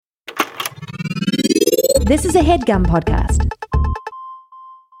This is a HeadGum podcast.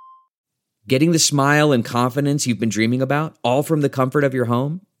 Getting the smile and confidence you've been dreaming about, all from the comfort of your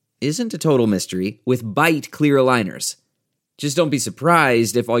home, isn't a total mystery with Bite Clear Aligners. Just don't be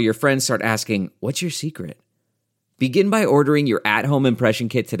surprised if all your friends start asking, "What's your secret?" Begin by ordering your at-home impression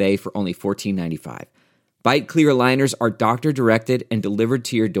kit today for only $14.95. Bite Clear Aligners are doctor-directed and delivered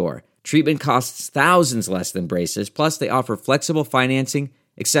to your door. Treatment costs thousands less than braces, plus they offer flexible financing,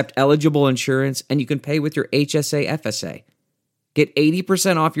 accept eligible insurance, and you can pay with your HSA FSA. Get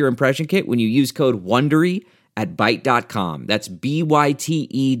 80% off your impression kit when you use code WONDERY at Byte.com. That's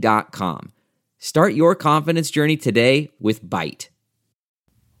BYTE.com. Start your confidence journey today with Byte.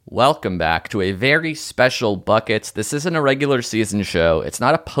 Welcome back to a very special Buckets. This isn't a regular season show. It's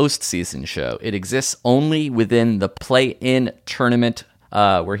not a postseason show. It exists only within the play-in tournament.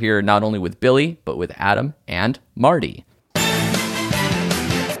 We're here not only with Billy, but with Adam and Marty.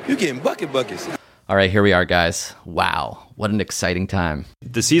 You're getting buckets. All right, here we are, guys. Wow, what an exciting time.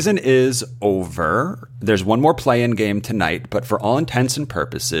 The season is over. There's one more play-in game tonight, but for all intents and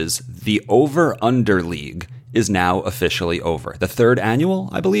purposes, the over-under league is now officially over. The third annual,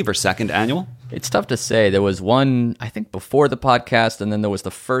 I believe, or second annual? It's tough to say. There was one, I think, before the podcast, and then there was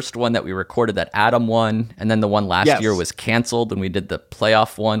the first one that we recorded that Adam won, and then the one last year was canceled, and we did the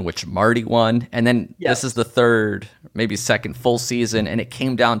playoff one, which Marty won, and then this is the third, maybe second full season, and it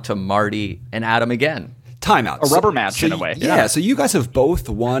came down to Marty and Adam again. Timeout. A rubber match in a way. Yeah, so you guys have both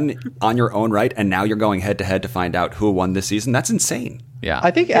won on your own right, and now you're going head-to-head to find out who won this season. That's insane. Yeah.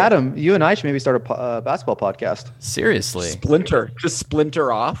 I think, Adam, you and I should maybe start a basketball podcast. Seriously. Just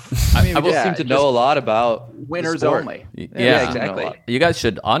splinter off. I mean, we seem to know a lot about winners only. Yeah, exactly. You guys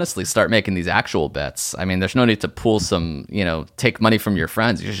should honestly start making these actual bets. I mean, there's no need to pool some, take money from your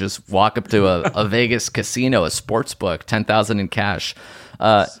friends. You should just walk up to a Vegas casino, a sports book, $10,000 in cash.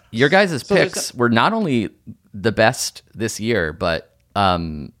 Your guys' picks were not only the best this year, but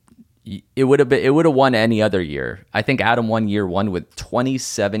it would have won any other year. I think Adam won year one with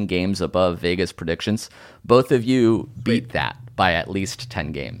 27 games above Vegas predictions. Both of you beat that by at least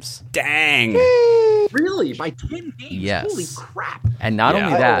 10 games. Dang. Really? By 10 games? Yes. Holy crap. And not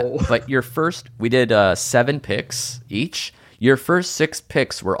only that, but we did 7 picks each. Your first 6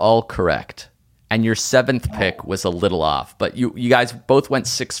 picks were all correct. And your 7th pick was a little off, but you guys both went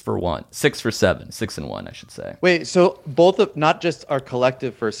 6 for 1, 6 for 7, 6 and 1, I should say. Wait, so both of not just our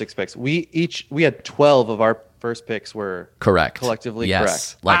collective first 6 picks. We had 12 of our first picks were correct, collectively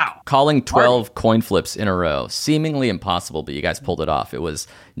yes. correct. Like calling 12 coin flips in a row, seemingly impossible, but you guys pulled it off. It was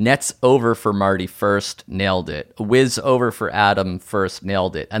Nets over for Marty first, nailed it. Wiz over for Adam first,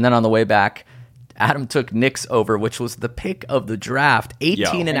 nailed it, and then on the way back, Adam took Knicks over, which was the pick of the draft,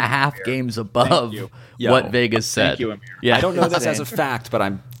 18 and a half games above what Vegas said. Thank you, Amir. Yeah. I don't know this as a fact, but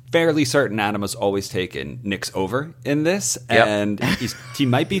I'm fairly certain Adam has always taken Knicks over in this, and he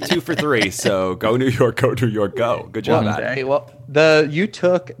might be 2 for 3, so go New York, go. Good job, Adam. Hey, well,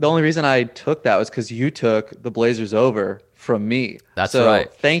 the only reason I took that was because you took the Blazers over from me. That's so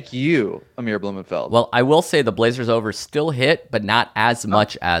right. Thank you, Amir Blumenfeld. Well, I will say the Blazers over still hit, but not as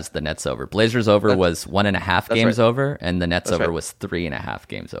much as the Nets over. Blazers over was 1.5 games over, and the Nets over was 3.5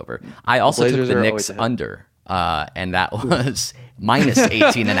 games over. I also took the Knicks under, and that was minus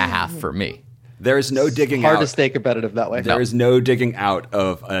 18.5 for me. There is no digging out. Hard to stay competitive that way. There is no digging out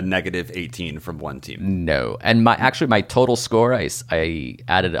of a negative 18 from one team. No. And my total score, I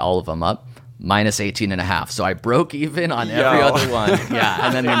added all of them up, minus 18.5. So I broke even on every other one. Yeah.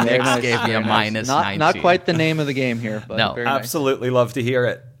 And then the Knicks gave me a minus 19. Not quite the name of the game here, but no. very nice. Love to hear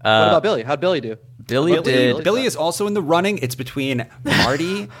it. What about Billy? How'd Billy do? Billy is also in the running. It's between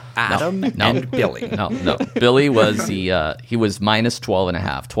Marty, Adam, and Billy. No. Billy was he was minus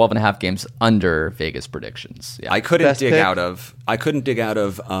 12.5 games under Vegas predictions. Yeah. I couldn't dig out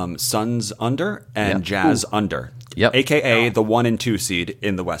of Suns under and Jazz under. Yep. AKA the 1 and 2 seed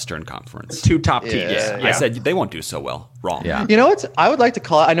in the Western Conference. 2 top teams. Yeah. I said they won't do so well. Wrong. Yeah. You know what? I would like to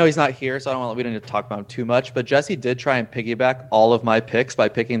call. I know he's not here, so we don't need to talk about him too much. But Jesse did try and piggyback all of my picks by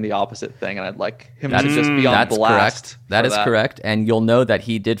picking the opposite thing, and I'd like him to just be on blast. Correct. That is correct, and you'll know that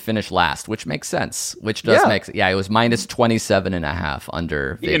he did finish last, which makes sense. Which does make sense. Yeah, it was minus 27.5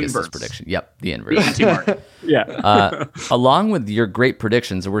 under Vegas' prediction. Yep, the inverse. Yeah. Along with your great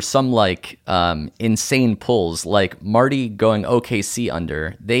predictions, there were some insane pulls, like Marty going OKC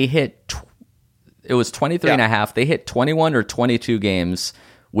under. They hit. It was 23.5. They hit 21 or 22 games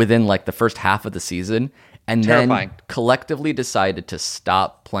within the first half of the season, and then collectively decided to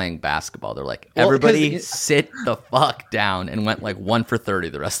stop playing basketball. They're like, everybody sit the fuck down, and went 1 for 30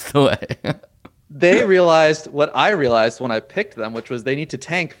 the rest of the way. They realized what I realized when I picked them, which was they need to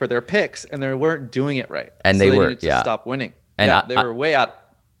tank for their picks, and they weren't doing it right. And so they needed to yeah. stop winning. And yeah, they were way out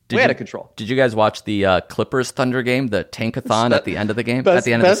of control. Did you guys watch the Clippers Thunder game, the tankathon at the end of the game? At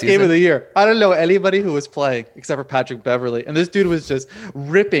the end of the Best season? game of the year. I don't know anybody who was playing except for Patrick Beverly, and this dude was just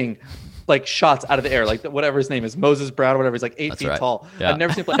ripping like shots out of the air, like whatever his name is, Moses Brown, whatever. He's like 8 feet tall. Yeah. I've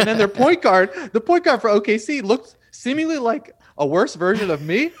never seen him play. And then their point guard for OKC looked seemingly like a worse version of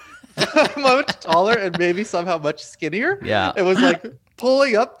me, much taller and maybe somehow much skinnier. Yeah. It was like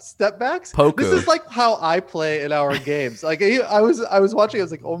pulling up step backs. Poku. This is like how I play in our games. Like I was watching. I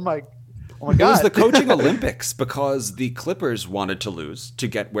was like, oh my It God. was the coaching Olympics because the Clippers wanted to lose to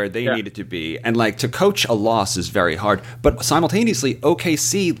get where they needed to be. And like to coach a loss is very hard. But simultaneously,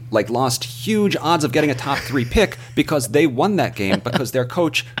 OKC like lost huge odds of getting a top 3 pick because they won that game because their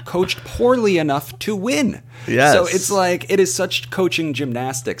coach coached poorly enough to win. Yes. So it's like it is such coaching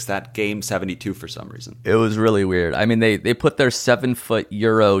gymnastics, that game 72 for some reason. It was really weird. I mean, they put their 7-foot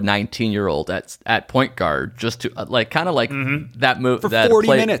Euro 19-year-old at point guard just to like kind of like that move For that 40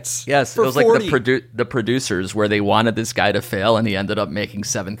 play, minutes. Yes, For it was like 40. the producers where they wanted this guy to fail and he ended up making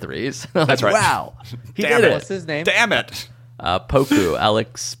 7 threes. Like, That's right. Wow, he Damn did it. What's his name? Damn it. Poku,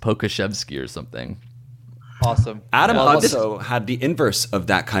 Alex Pokashevsky or something. Awesome. Adam Yeah, also had the inverse of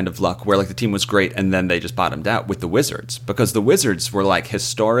that kind of luck where like the team was great and then they just bottomed out with the Wizards because the Wizards were like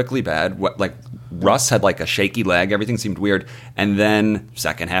historically bad. Like Russ had like a shaky leg. Everything seemed weird. And then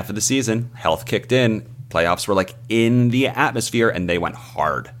second half of the season, health kicked in. Playoffs were like in the atmosphere and they went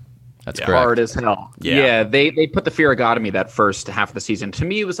hard. That's Yeah. correct. Hard as hell. Yeah. Yeah, they put the fear of God in me that first half of the season. To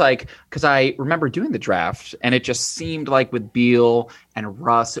me, it was like, because I remember doing the draft, and it just seemed like with Beal and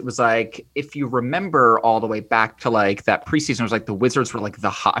Russ, it was like, if you remember all the way back to like that preseason, it was like the Wizards were like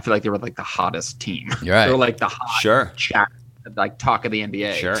I feel like they were like the hottest team. You're right. They were like the hot Sure. chat, like talk of the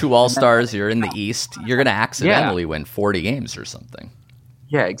NBA. Sure. 2 All-Stars, you're in the East, you're going to accidentally win 40 games or something.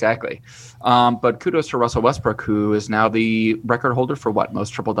 Yeah, exactly. But kudos to Russell Westbrook, who is now the record holder for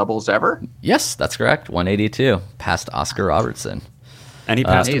most triple doubles ever. Yes, that's correct. 182, past Oscar Robertson. And he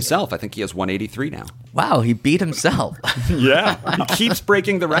passed Amazing. himself. I think he has 183 now. Wow, he beat himself. Yeah. He keeps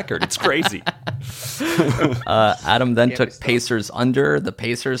breaking the record. It's crazy. Adam then took Pacers under. The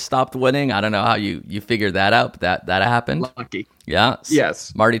Pacers stopped winning. I don't know how you figured that out, but that happened. Lucky. Yeah.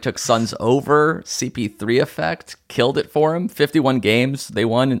 Yes. Marty took Suns over. CP3 effect killed it for him. 51 games. They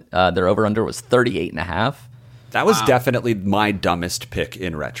won. Their over-under was 38.5. That was definitely my dumbest pick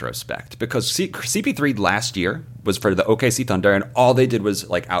in retrospect because CP3 last year was for the OKC Thunder and all they did was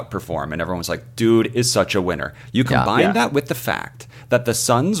like outperform and everyone was like, dude is such a winner. You combine that with the fact that the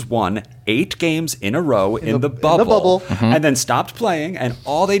Suns won 8 games in a row in the bubble. And then stopped playing and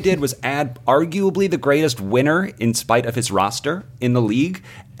all they did was add arguably the greatest winner in spite of his roster in the league.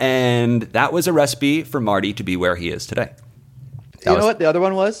 And that was a recipe for Marty to be where he is today. You know what the other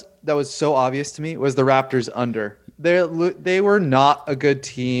one was that was so obvious to me was the Raptors under. They were not a good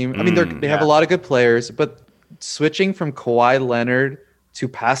team. I mean, they have a lot of good players, but switching from Kawhi Leonard to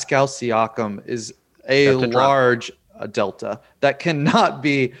Pascal Siakam is a large delta that cannot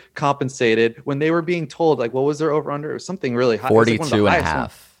be compensated. When they were being told, like, what was their over under? It was something really high. 42 and a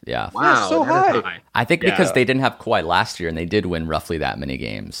half. Yeah. Wow, so that is high. I think because they didn't have Kawhi last year and they did win roughly that many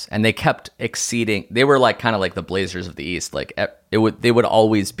games and they kept exceeding. They were like kind of like the Blazers of the East. Like they would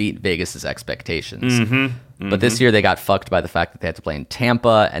always beat Vegas's expectations. But this year they got fucked by the fact that they had to play in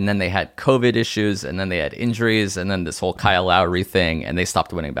Tampa and then they had COVID issues and then they had injuries and then this whole Kyle Lowry thing and they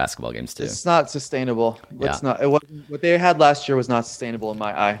stopped winning basketball games too. It's not sustainable. Yeah. What they had last year was not sustainable in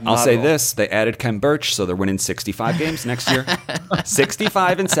my eye. I'll Not say at all. this. They added Ken Birch, so they're winning 65 games next year.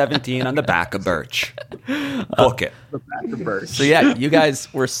 65 and 17 on the back of Birch. Book it. So yeah, you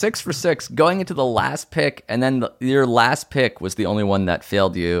guys were 6 for 6 going into the last pick, and then your last pick was the only one that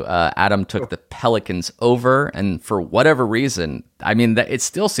failed you. Adam took the Pelicans over, and for whatever reason, I mean, it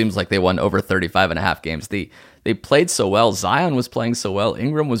still seems like they won over 35 and a half games. They played so well. Zion was playing so well.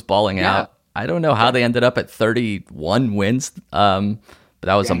 Ingram was balling out. I don't know how they ended up at 31 wins, but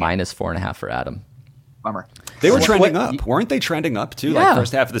that was a minus 4.5 for Adam. Bummer. They were trending up. Weren't they trending up, too? Yeah. Like,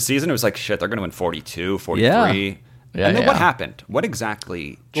 first half of the season, it was like, shit, they're going to win 42, 43. Yeah, and then yeah. what happened? What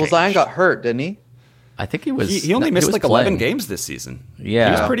exactly Well, changed? Zion got hurt, didn't he? I think he was. He only missed was like 11 playing. games this season. Yeah.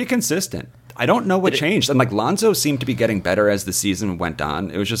 He was pretty consistent. I don't know what changed. And like Lonzo seemed to be getting better as the season went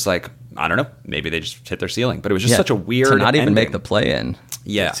on. It was just like, I don't know. Maybe they just hit their ceiling. But it was just such a weird to not even ending. make the play in.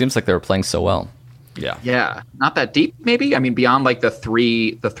 Yeah. It seems like they were playing so well. Yeah. Yeah, not that deep, maybe. I mean, beyond like the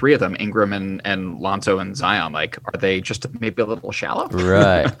three of them, Ingram and Lonzo and Zion, like, are they just maybe a little shallow?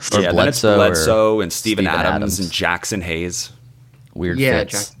 Right. Or Yeah, then it's Bledsoe, Bledsoe and Steven Steven Adams Adams. and Jackson Hayes. Weird Yeah,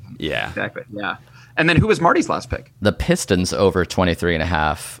 fits. Yeah. exactly. Yeah. And then who was Marty's last pick? The Pistons over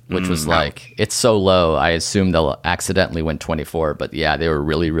 23.5, which was like, it's so low. I assume they'll accidentally win 24. But yeah, they were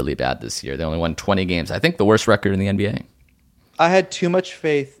really, really bad this year. They only won 20 games. I think the worst record in the NBA. I had too much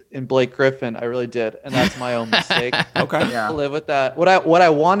faith in Blake Griffin. I really did. And that's my own mistake. Okay. I'll live with that. What I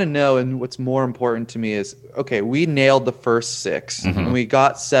want to know, and what's more important to me is, okay, we nailed the first 6 and we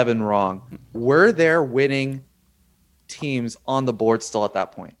got 7 wrong. Were there winning teams on the board still at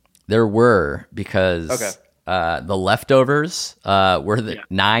that point? There were, because the leftovers were the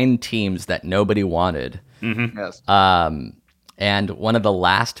 9 teams that nobody wanted. Yes. And one of the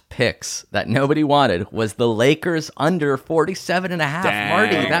last picks that nobody wanted was the Lakers under 47.5.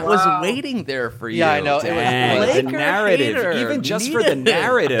 Marty, that was waiting there for you. Yeah, I know. Dang, It was the narrative, hater. even just for the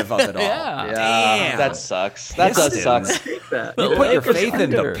narrative of it all. Yeah. Damn. That sucks. That does suck. You put your Lakers faith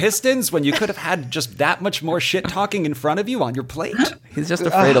in the under. Pistons when you could have had just that much more shit talking in front of you on your plate. He's just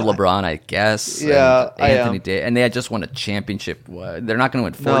afraid of LeBron, I guess. Yeah, and I am. Anthony Davis, and they had just won a championship. They're not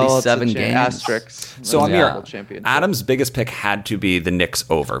going to win No, it's 47 a games. Asterisk. So That's Amir, a double championship. Adam's biggest pick had to be the Knicks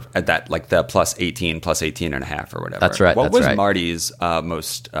over at that, like the plus 18 and a half or whatever. That's right, What that's was right. Marty's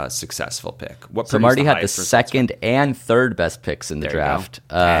most successful pick? What So produced Marty had the highest results? second and third best picks in the There you go. draft.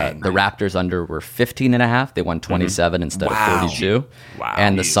 Dang. The Raptors under were 15.5. They won 27 instead Wow. of 42. Wow.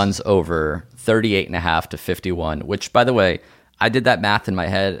 And the Jeez. Suns over 38.5 to 51, which, by the way, I did that math in my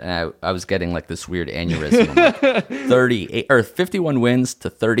head, and I was getting like this weird aneurysm. I'm like, 38 or 51 wins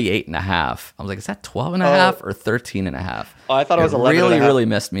to 38.5. I was like, is that 12.5 or 13.5? Oh, I thought it was 11 really, and a half. really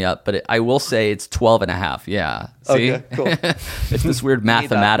messed me up, but I will say it's 12.5. Yeah. See? Okay, cool. It's this weird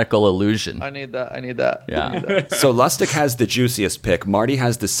mathematical illusion. I need that. Yeah. So Lustig has the juiciest pick. Marty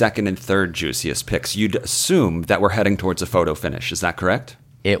has the second and third juiciest picks. You'd assume that we're heading towards a photo finish. Is that correct?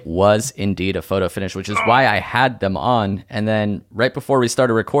 It was indeed a photo finish, which is why I had them on. And then right before we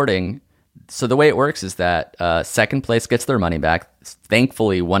started recording, so the way it works is that second place gets their money back.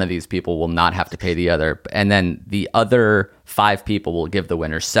 Thankfully, one of these people will not have to pay the other. And then the other 5 people will give the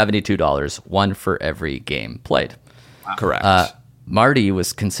winner $72, one for every game played. Correct. Marty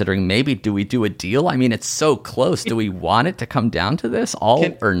was considering, maybe do we do a deal? I mean, it's so close. Do we want it to come down to this, all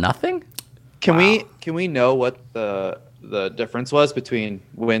or nothing? Can we know what the difference was between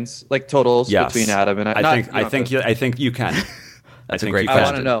wins, like totals Yes. between Adam and I think you can. That's a think great you I can.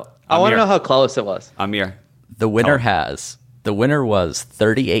 want to know. I want to know how close it was. Amir. The winner was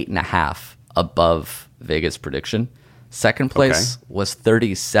 38.5 above Vegas prediction. Second place was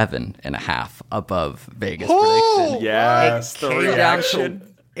 37.5 above Vegas prediction. Yes, the Came down reaction. to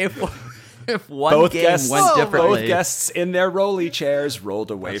if one game went differently. Both guests in their rolly chairs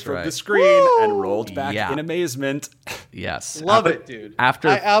rolled away That's from right. the screen and rolled back Yeah. in amazement. Yes. Love it, dude. After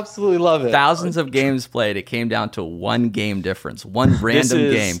I absolutely love it. thousands of games played, it came down to one game difference. One random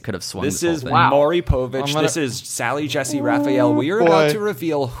game could have swung this whole thing. Maury Povich. This is Sally Jesse Raphael. We are about to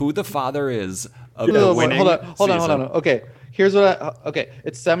reveal who the father is of the winning Hold on. season. Okay, here's what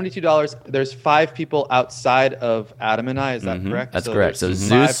it's $72. There's 5 people outside of Adam and I. Is that correct? That's correct. So there's Zeus,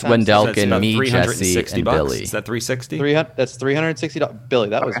 5 times- So Wendelkin, that's about me, Jesse, $360 and Billy. Is that 360? 300. That's $360. Billy,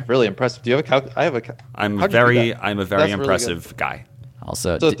 that was really impressive. Do you have a calc? I have a. I'm How'd you do that? a That's very really impressive guy.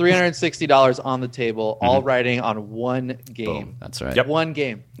 Also, So $360 on the table, all riding on one game. that's right. Yep. One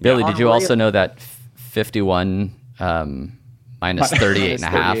game. Billy, did you also know that 51 minus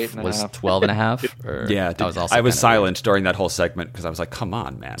 38.5 was 12.5? Or Yeah, that was also I was kind of silent during that whole segment because I was like, "Come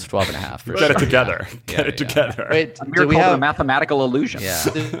on, man, weird. 12.5 for get sure. it together, get Yeah, it together." Wait, Amir did we called it a have? mathematical illusion. Yeah.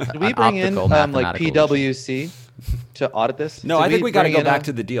 Did we An bring in optical like mathematical PwC to audit this? No, Did I think we got to bring go in back a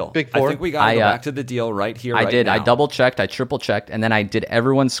to the deal. Big I Four? think we got to go I, back to the deal right here. I right did. I now. double checked, I triple checked, and then I did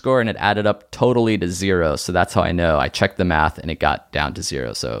everyone's score, and it added up totally to 0. So that's how I know. I checked the math, and it got down to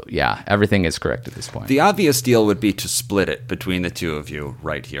 0. So yeah, everything is correct at this point. The obvious deal would be to split it between the two of you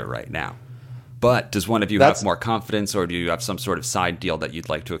right here, right now. But does one of you have more confidence, or do you have some sort of side deal that you'd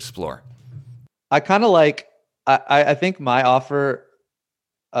like to explore? I kind of like. I think my offer.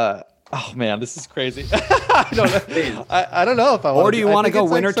 Oh man, this is crazy. I don't know. I don't know if I want. Or do you want to go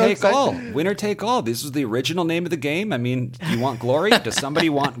winner like so take exciting. all? Winner take all. This was the original name of the game. I mean, do you want glory? Does somebody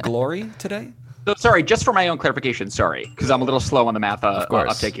want glory today? So, sorry, just for my own clarification, sorry, because I'm a little slow on the math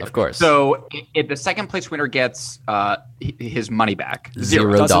uptake here. of course. So if the second place winner gets his money back,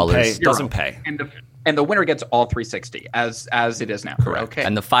 $0. Doesn't pay. and the winner gets all 360 as it is now. Correct. Okay.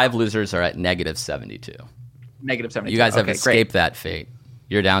 And the 5 losers are at negative 72. Negative 72. You guys have Okay, escaped that fate.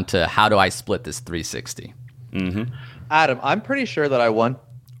 You're down to how do I split this 360? Adam, I'm pretty sure that I won.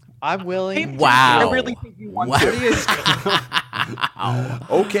 I'm willing. Wow. I really think you won. Wow.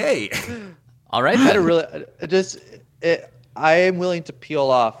 Okay. All right. I Then. really I am willing to peel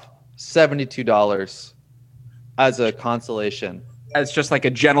off $72 as a consolation. As just like a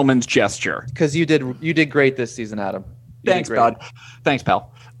gentleman's gesture. Because you did great this season, Adam. Thanks, bud. Thanks,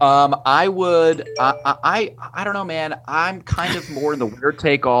 pal. I would. I don't know, man. I'm kind of more in the winner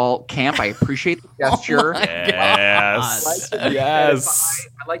take all camp. I appreciate the gesture. Yes. I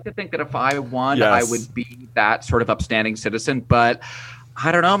like to think that if I won, I would be that sort of upstanding citizen. But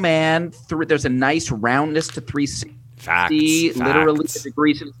I don't know, man. There's a nice roundness to 360. Facts. Literally the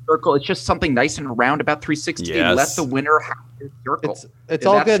degrees in a circle. It's just something nice and round about 360. Yes. Let the winner have his circle. It's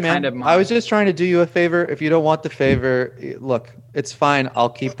all good, man. I was just trying to do you a favor. If you don't want the favor, look, it's fine. I'll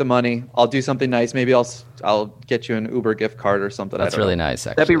keep the money. I'll do something nice. Maybe I'll get you an Uber gift card or something. That's really nice,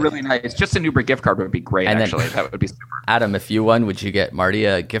 actually. That'd be really nice. Just an Uber gift card would be great, and actually. That would be super. Adam, if you won, would you get Marty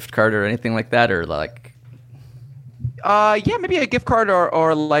a gift card or anything like that? Or like... Yeah, maybe a gift card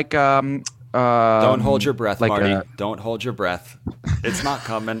or like... don't hold your breath, like Marty. Don't hold your breath. It's not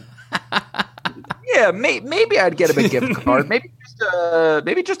coming. Yeah, maybe I'd get him a gift card.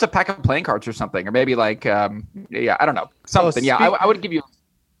 Maybe just a pack of playing cards or something, or maybe like I don't know, something. I would give you.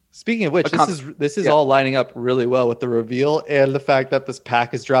 Speaking of which, this is all lining up really well with the reveal and the fact that this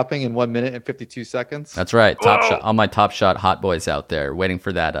pack is dropping in 1 minute and 52 seconds. That's right. Top Shot. All my Top Shot hot boys out there waiting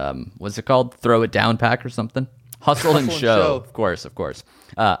for that. What's it called? Throw it down pack or something. Hustle and show. Of course.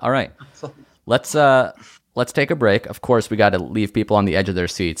 All right. Let's take a break. Of course, we got to leave people on the edge of their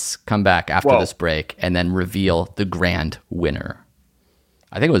seats. Come back after this break and then reveal the grand winner.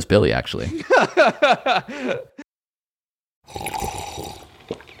 I think it was Billy, actually.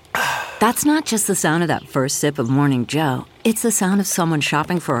 That's not just the sound of that first sip of Morning Joe. It's the sound of someone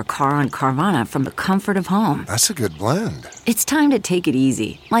shopping for a car on Carvana from the comfort of home. That's a good blend. It's time to take it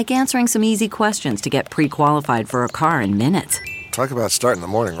easy, like answering some easy questions to get pre-qualified for a car in minutes. Talk about starting the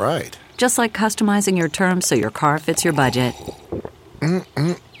morning right. Just like customizing your terms so your car fits your budget.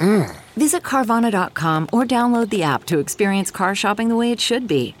 Visit Carvana.com or download the app to experience car shopping the way it should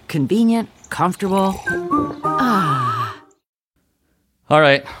be. Convenient, comfortable. All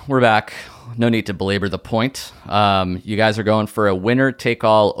right, we're back. No need to belabor the point. You guys are going for a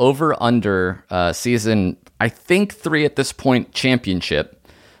winner-take-all over-under season, I think 3 at this point, championship.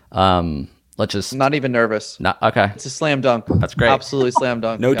 Let's just... Not even nervous. Okay. It's a slam dunk. That's great. Absolutely slam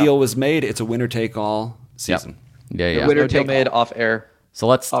dunk. No deal was made. It's a winner-take-all season. Yep. Yeah. Winner deal made off air. So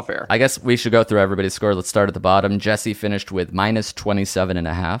let's... Off air. I guess we should go through everybody's score. Let's start at the bottom. Jesse finished with minus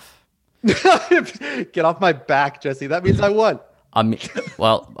 27.5. Get off my back, Jesse. That means I won.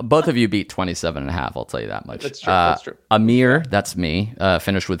 Well, both of you beat 27.5. I'll tell you that much. That's true. Amir, that's me,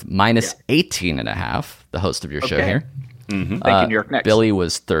 finished with minus 18.5. The host of your show here. Mm-hmm. Thank you, New York Knicks. Billy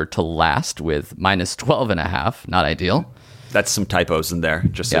was third to last with minus 12.5. Not ideal. That's some typos in there,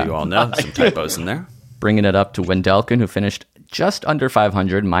 just so you all know. Some typos in there. Bringing it up to Wendelkin, who finished just under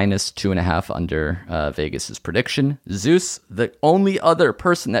 500, minus 2.5 under Vegas's prediction. Zeus, the only other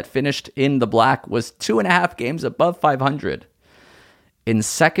person that finished in the black, was 2.5 games above 500. In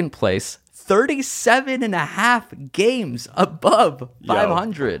second place, 37.5 games above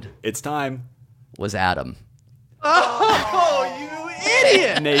 500. It's time. Was Adam. Oh, you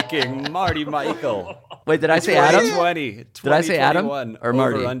idiot! Making Marty Michael. Wait, did I say Adam? 2020. Did I say Adam or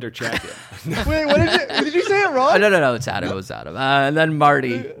Marty? Over under champion. Wait, what did you say it wrong? Oh, no, it's Adam. It was Adam. And then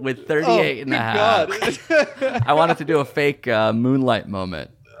Marty with 38.5. God. I wanted to do a fake Moonlight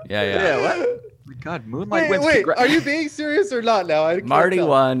moment. Yeah. What? My God, Moonlight wins. Wait, are you being serious or not now? Marty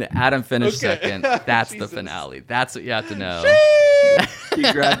won. Adam finished second. That's the finale. That's what you have to know.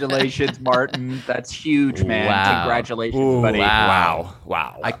 Congratulations, Martin. That's huge, man. Wow. Congratulations, buddy. Wow.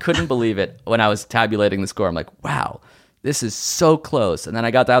 I couldn't believe it when I was tabulating the score. I'm like, wow, this is so close. And then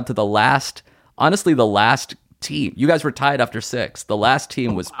I got down to the last team. You guys were tied after 6. The last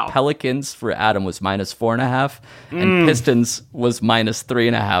team was Pelicans for Adam was minus 4.5, and Pistons was minus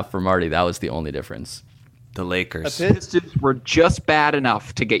 3.5 for Marty. That was the only difference. The Lakers. Pistons were just bad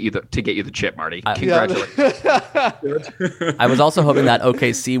enough to get you the chip, Marty. Congratulations. I was also hoping that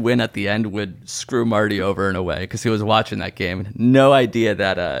OKC win at the end would screw Marty over in a way because he was watching that game. No idea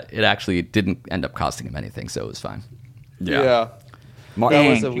that it actually didn't end up costing him anything, so it was fine. Yeah.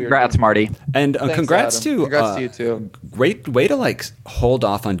 Congrats, Marty. And Thanks, congrats Adam. to Congrats to you too. Great way to hold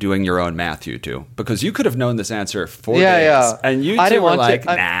off on doing your own math, you two, because you could have known this answer 4 days. Yeah. And you I two didn't were want like,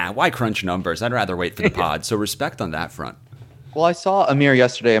 to. nah, why crunch numbers? I'd rather wait for the pod. So respect on that front. Well, I saw Amir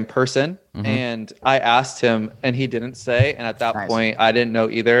yesterday in person, and I asked him, and he didn't say. And at that point, I didn't know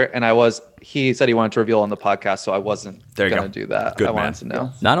either. And he said he wanted to reveal on the podcast, so I wasn't going to do that. Good I wanted to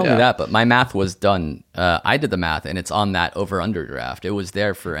know. Not only that, but my math was done. I did the math, and it's on that over-under draft. It was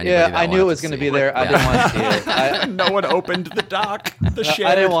there for anybody. Yeah, I knew it was going to be there. I didn't want to see it. No one opened the doc, the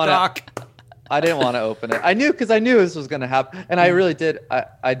shared doc. I didn't want to open it. I knew this was going to happen, and I really did.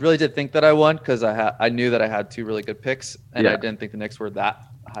 I really did think that I won because I knew that I had two really good picks, and I didn't think the Knicks were that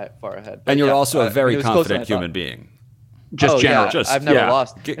far ahead. But and you're also a very confident human being. Just general. Yeah, I've never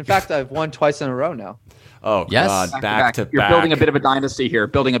lost. In fact, I've won twice in a row now. Oh, yes. God, back to back. You're building a bit of a dynasty here.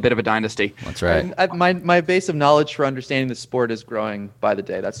 That's right. And my base of knowledge for understanding the sport is growing by the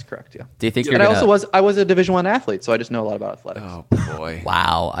day. That's correct. Yeah. Do you think I was a Division I athlete, so I just know a lot about athletics. Oh boy.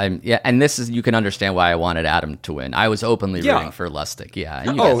 Wow. And this is, you can understand why I wanted Adam to win. I was openly rooting for Lustig. Yeah.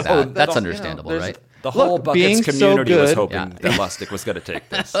 And you get that. That's understandable, right? The whole Buckets community was hoping that Lustig was going to take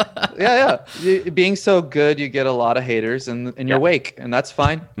this. Being so good, you get a lot of haters in your wake, and that's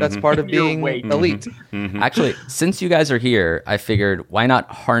fine. That's part of being elite. Actually, since you guys are here, I figured why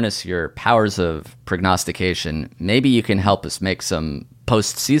not harness your powers of prognostication? Maybe you can help us make some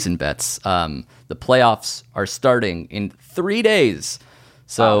postseason bets. The playoffs are starting in 3 days.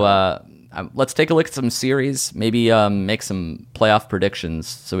 So let's take a look at some series, maybe make some playoff predictions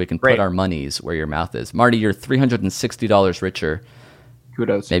so we can put our monies where your mouth is. Marty, you're $360 richer.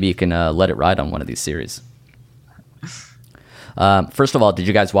 Kudos. Maybe you can let it ride on one of these series. First of all, did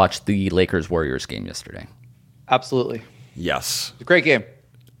you guys watch the Lakers-Warriors game yesterday? Absolutely. Yes. It's a great game.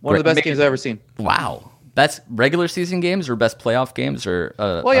 One of the best games I've ever seen. Wow. Best regular season games or best playoff games or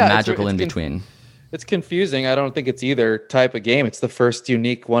a magical in-between? It's confusing. I don't think it's either type of game. It's the first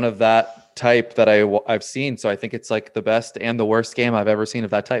unique one of that type that I've seen. So I think it's like the best and the worst game I've ever seen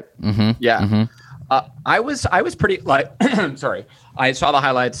of that type. Mm-hmm. Yeah. Mm-hmm. I was pretty sorry. I saw the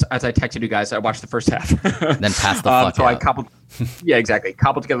highlights as I texted you guys. I watched the first half. Then passed the fuck so out. I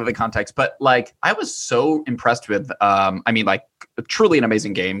cobbled together the context. But I was so impressed with, truly an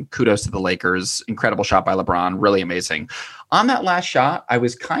amazing game. Kudos to the Lakers. Incredible shot by LeBron. Really amazing. On that last shot, I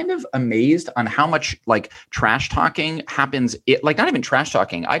was kind of amazed on how much trash talking happens. Not even trash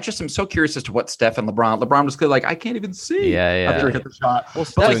talking. I just am so curious as to what Steph and LeBron was clearly I can't even see. Yeah. After he hit the shot. Well,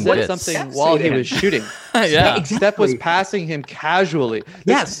 Steph said something while he was shooting. Yeah. Exactly. Steph was passing him casually.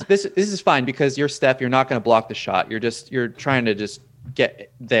 This is fine because you're Steph. You're not going to block the shot. You're trying to just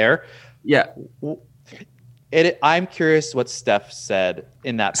get there. Yeah. I'm curious what Steph said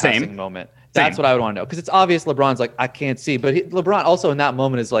in that passing moment. That's what I would want to know because it's obvious LeBron's I can't see, but LeBron also in that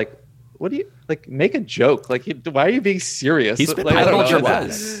moment is what do you make a joke? Why are you being serious? He's been I a don't little know.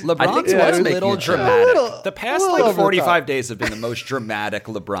 dramatic. LeBron's was a little dramatic. The past 45 days have been the most dramatic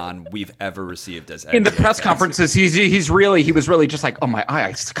LeBron we've ever received as in the press conferences. He was really just oh my eye,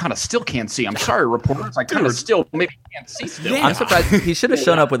 I kind of still can't see. I'm sorry, reporters. I kind of still maybe can't see still. I'm surprised he should have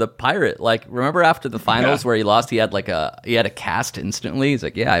shown up with a pirate. Remember after the finals where he lost, he had a cast instantly. He's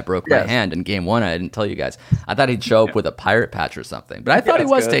I broke my hand in game 1. I didn't tell you guys. I thought he'd show up with a pirate patch or something, but I thought he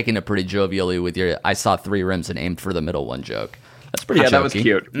was taking it pretty jovially with your I saw 3 rims and aimed for the middle one joke. That's pretty jokey. That was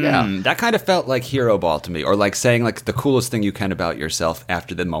cute. Yeah. That kind of felt like hero ball to me, or saying the coolest thing you can about yourself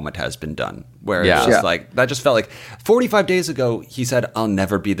after the moment has been done. Where it's just that just felt 45 days ago he said, "I'll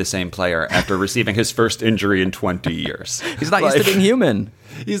never be the same player" after receiving his first injury in 20 years. He's not used to being human.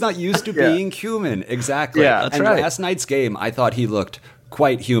 He's not used to being human. Exactly. Yeah, that's and right. Last night's game, I thought he looked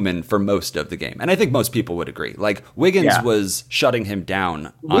quite human for most of the game, and I think most people would agree. Wiggins was shutting him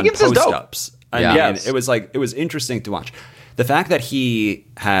down on post-ups. It was interesting to watch. The fact that he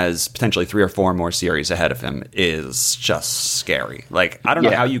has potentially 3 or 4 more series ahead of him is just scary. I don't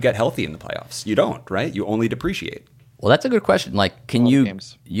know how you get healthy in the playoffs. You don't, right? You only depreciate. Well, that's a good question. Can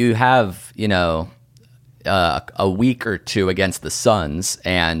you have, a week or two against the Suns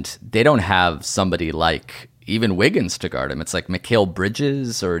and they don't have somebody even Wiggins to guard him. It's Mikal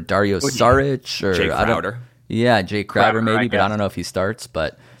Bridges or Dario Saric or Jay Crowder. Jay Crowder maybe, but I don't know if he starts.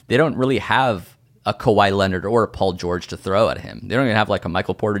 But they don't really have a Kawhi Leonard or a Paul George to throw at him. They don't even have a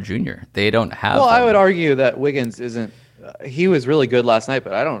Michael Porter Jr. They don't have. Well, I would argue that Wiggins isn't. He was really good last night,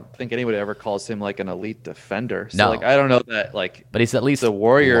 but I don't think anybody ever calls him an elite defender. So No. I don't know that But he's at least the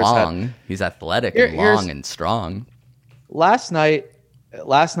Warriors long. He's athletic and long and strong. Last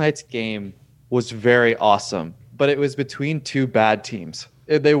night's game was very awesome, but it was between 2 bad teams.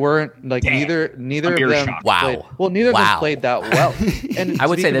 They weren't neither of them. Wow. Neither of them played that well. And I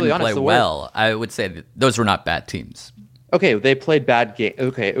would say they didn't honest, play well. I would say that those were not bad teams. Okay, they played bad game.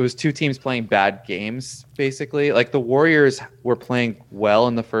 Okay, it was 2 teams playing bad games, basically. The Warriors were playing well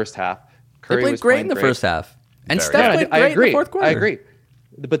in the first half. They played great in the first half. And Very Steph good. played great in the fourth quarter. I agree.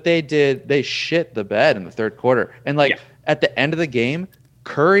 But they shit the bed in the third quarter. And at the end of the game,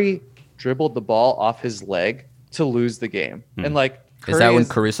 Curry dribbled the ball off his leg to lose the game. And is that when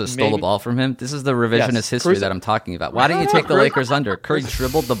Caruso stole the ball from him? This is the revisionist history that I'm talking about. Why don't you take the Lakers under? Curry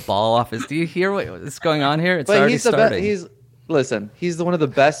dribbled the ball off his. Do you hear what's going on here? It's already starting. He's one of the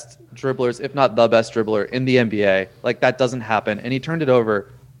best dribblers, if not the best dribbler in the NBA. That doesn't happen, and he turned it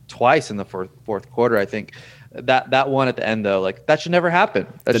over twice in the fourth quarter. I think that one at the end though, that should never happen.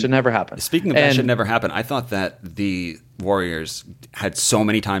 Should never happen. Speaking of that should never happen, I thought that the Warriors had so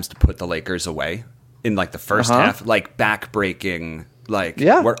many times to put the Lakers away in the first half, back-breaking.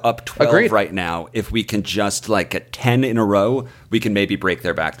 We're up 12 Agreed. right now. If we can just get 10 in a row, we can maybe break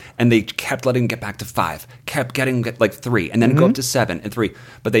their back. And they kept letting them get back to 5, kept getting 3, and then go up to 7 and 3.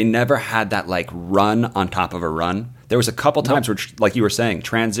 But they never had that run on top of a run. There was a couple times where, like you were saying,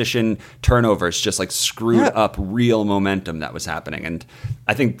 transition turnovers just screwed up real momentum that was happening. And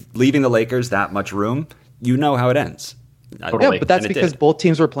I think leaving the Lakers that much room, you know how it ends. Yeah, but that's because both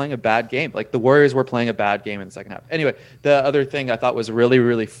teams were playing a bad game. The Warriors were playing a bad game in the second half. Anyway, the other thing I thought was really,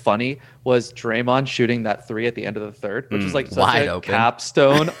 really funny was Draymond shooting that 3 at the end of the third, which was such wide a open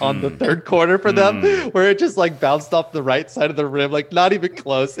capstone on the third quarter for them, where it just bounced off the right side of the rim, not even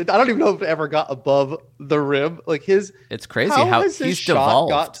close. I don't even know if it ever got above the rim. It's crazy how his he's shot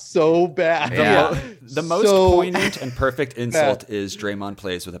devolved. got so bad. Yeah. The most poignant and perfect insult is Draymond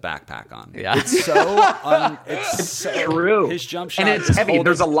plays with a backpack on. Yeah. It's so it's true. His jump shot and it's is heavy.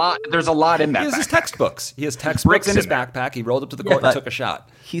 There's a lot in that. He has his backpack. textbooks. He has textbooks in his backpack. He rolled up to the court and took a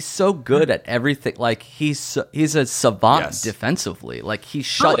shot. He's so good at everything. He's a savant defensively. He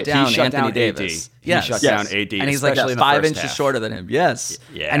shut down Anthony Davis. He shut down AD, and he's especially in the 5 first inches half. shorter than him. Yes,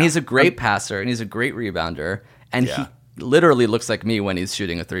 Yeah. and he's a great passer and he's a great rebounder. And he literally looks like me when he's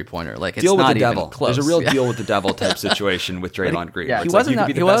shooting a 3-pointer. It's deal with not the even devil. close. There's a real deal with the devil type situation with Draymond Green.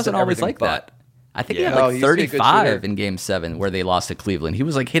 He wasn't always like that. I think he had he used to be a good 35 shooter. in Game 7 where they lost to Cleveland. He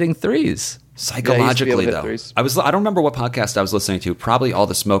was hitting threes. Psychologically, hit though, threes. I don't remember what podcast I was listening to. Probably All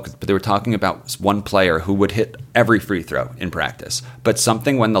the Smoke, but they were talking about one player who would hit every free throw in practice, but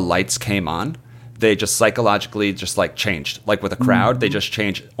something when the lights came on, they just psychologically changed. With a crowd, they just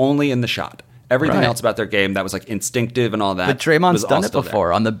changed only in the shot. Everything else about their game that was instinctive and all that. But Draymond's was done all it still before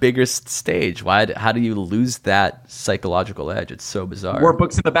there. on the biggest stage. How do you lose that psychological edge? It's so bizarre. More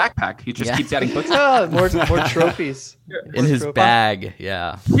books in the backpack. He just keeps adding books. More trophies in his bag.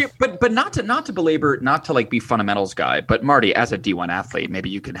 Yeah. Yeah, but not to belabor, not to be fundamentals guy. But Marty, as a D1 athlete, maybe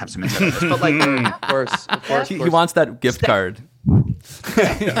you can have some insight on this. But of course. He wants that gift card. But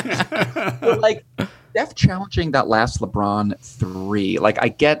Steph challenging that last LeBron 3. I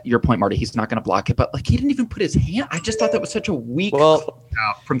get your point, Marty. He's not going to block it, but he didn't even put his hand. I just thought that was such a weak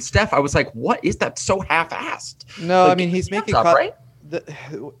closeout from Steph. I was like, what is that? So half-assed. No, I mean he's making right.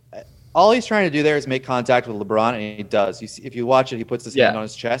 All he's trying to do there is make contact with LeBron, and he does. If you watch it, he puts his hand on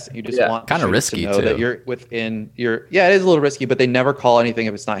his chest, and you just want kind of risky to know too. that you're within your. Yeah, it is a little risky, but they never call anything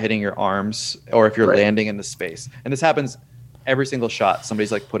if it's not hitting your arms or if you're landing in the space. And this happens every single shot.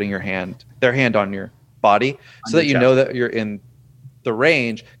 Somebody's putting their hand on your body so that you know that you're in the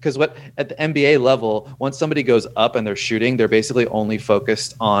range. Because at the NBA level, once somebody goes up and they're shooting, they're basically only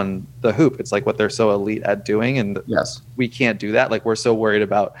focused on the hoop. It's what they're so elite at doing, and we can't do that. We're so worried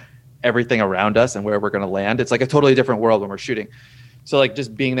about everything around us and where we're going to land. It's a totally different world when we're shooting. So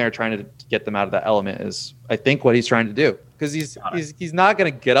just being there trying to get them out of that element is, I think, what he's trying to do. Because he's not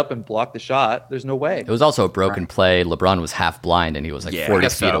going to get up and block the shot. There's no way. It was also a broken play. LeBron was half blind and he was 40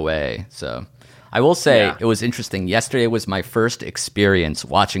 feet away. So I will say it was interesting. Yesterday was my first experience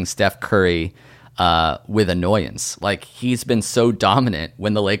watching Steph Curry with annoyance. He's been so dominant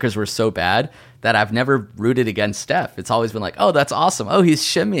when the Lakers were so bad that I've never rooted against Steph. It's always been oh, that's awesome. Oh, he's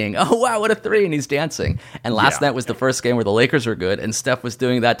shimmying. Oh, wow, what a 3. And he's dancing. And last night was the first game where the Lakers were good, and Steph was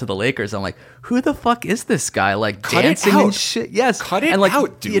doing that to the Lakers. I'm like, who the fuck is this guy? Dancing and shit. Yes. Cut it and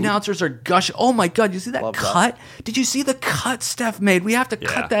out, dude. The announcers are gushing. Oh, my God, you see that cut? Did you see the cut Steph made? We have to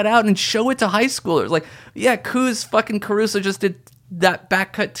cut that out and show it to high schoolers. Kuz fucking Caruso just did that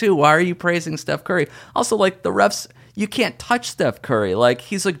back cut too. Why are you praising Steph Curry? Also, the refs, you can't touch Steph Curry.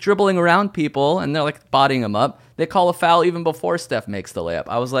 He's dribbling around people and they're bodying him up. They call a foul even before Steph makes the layup.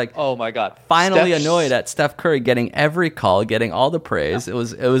 I was oh my God, finally annoyed at Steph Curry getting every call, getting all the praise. It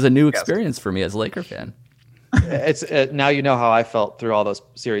was a new experience for me as a Laker fan. It's now you know how I felt through all those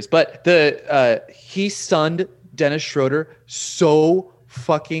series. But he stunned Dennis Schroeder so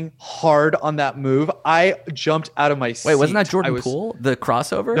fucking hard on that move. I jumped out of my seat. Wait, wasn't that Jordan Poole? The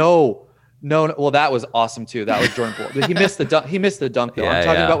crossover? No, well, that was awesome too. That was Jordan Poole. He missed the dunk. He missed the dunk though. I'm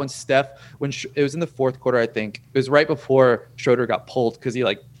talking about when it was in the fourth quarter. I think it was right before Schroeder got pulled because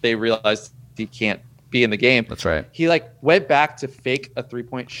they realized he can't be in the game. That's right. He went back to fake a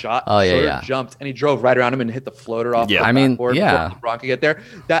 3-point shot. Oh yeah, Schroeder jumped and he drove right around him and hit the floater off. Yeah, the backboard before LeBron could get there.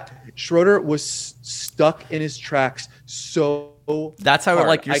 That Schroeder was stuck in his tracks. So that's how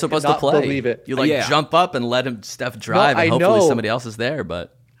hard. you're supposed to play. Believe it. You jump up and let him Steph drive, and hopefully somebody else is there.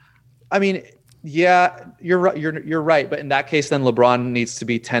 But I mean, yeah, you're right. You're right. But in that case, then LeBron needs to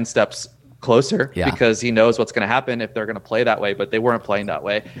be 10 steps closer because he knows what's going to happen if they're going to play that way. But they weren't playing that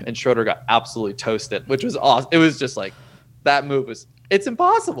way, and Schroeder got absolutely toasted, which was awesome. It was just that move was. It's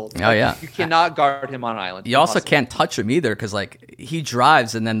impossible. Oh, yeah. You cannot guard him on an island. You also can't touch him either because, he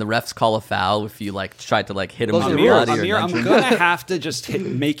drives and then the refs call a foul if you, tried to, hit him on the body. Amir, I'm going to have to just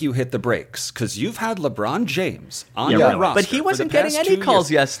make you hit the brakes because you've had LeBron James on your roster. But he wasn't getting any calls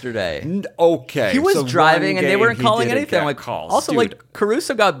yesterday. Okay. He was so driving and they weren't calling anything. Calls. Also, Dude.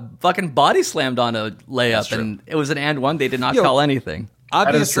 Caruso got fucking body slammed on a layup and it was an and one. They did not call anything.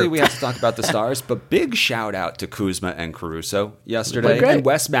 Obviously, we have to talk about the stars, but big shout out to Kuzma and Caruso yesterday, and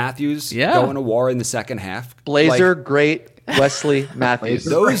Wes Matthews going to war in the second half. Blazer, great Wesley Matthews.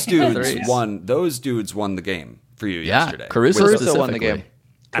 Those dudes won the game for you yesterday. Caruso won the game.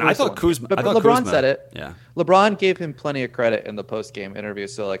 And I thought Kuzma. But LeBron said it. Yeah. LeBron gave him plenty of credit in the post-game interview,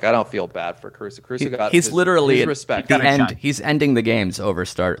 so I don't feel bad for Caruso. Caruso got he's literally his respect. He's ending the games over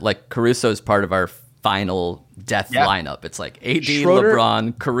start. Caruso is part of our final death lineup. It's AD,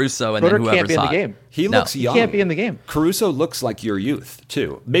 LeBron, Caruso, and then whoever's can't be in the hot. game. He looks young. He can't be in the game. Caruso looks like your youth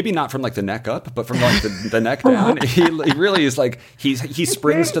too. Maybe not from the neck up, but from the neck down. He really is he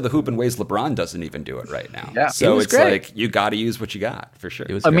springs to the hoop in ways LeBron doesn't even do it right now. Yeah. So it's great. you got to use what you got for sure.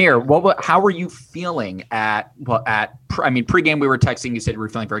 Amir, how were you feeling pregame? We were texting. You said you were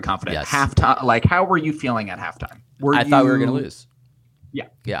feeling very confident. Yes. Halftime, how were you feeling at halftime? I thought we were going to lose.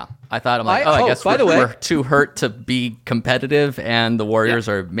 Yeah. I thought I guess we're too hurt to be competitive, and the Warriors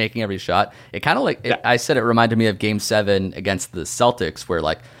are making every shot. It kind of I said it reminded me of Game 7 against the Celtics, where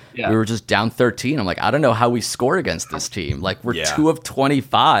we were just down 13. I'm I don't know how we score against this team. We're 2 of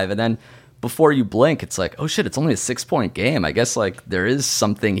 25, and then before you blink, it's oh shit, it's only a 6-point game. I guess there is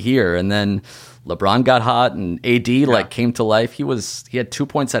something here, and then LeBron got hot and AD came to life. He had 2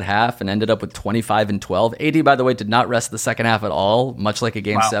 points at half and ended up with 25 and 12. AD, by the way, did not rest the second half at all, much like a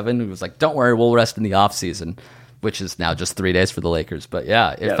Game 7. He was don't worry, we'll rest in the offseason, which is now just 3 days for the Lakers. But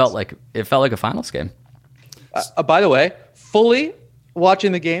yeah, it felt like a finals game. By the way, fully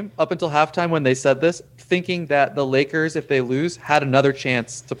watching the game up until halftime when they said this, thinking that the Lakers, if they lose, had another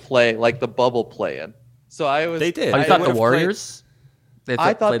chance to play the bubble play-in. So They did. Oh, you thought the Warriors?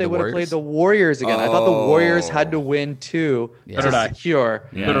 I thought they would have played the Warriors again. I thought the Warriors had to win too to secure.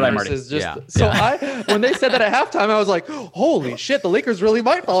 So did I, Marty. When they said that at halftime, I was holy shit, the Lakers really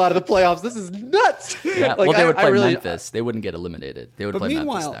might fall out of the playoffs. This is nuts. Yeah. They would play Memphis. They wouldn't get eliminated. They would play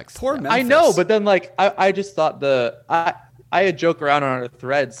Memphis next. Poor Memphis. I know, but then I just thought I had joked around on our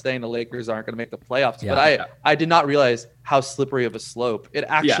thread saying the Lakers aren't going to make the playoffs, but I did not realize how slippery of a slope it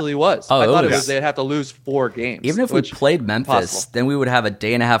actually was. I thought they'd have to lose 4 games. Even if we played Memphis, then we would have a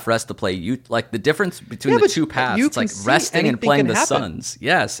day and a half rest to play. The difference between the two paths, it's resting and playing the Suns.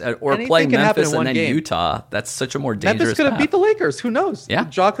 Yes, or playing Memphis and then Utah. That's such a more dangerous Memphis could have beat the Lakers. Who knows? Yeah.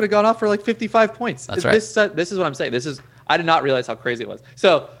 Ja could have gone off for 55 points. That's right. This is what I'm saying. I did not realize how crazy it was.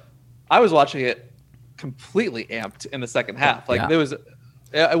 So I was watching it completely amped in the second half.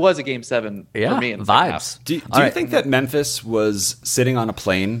 It was a Game 7 for me in the second half. Do you think that Memphis was sitting on a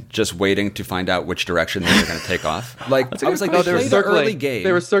plane just waiting to find out which direction they were going to take off? I was no, they were circling. Early game.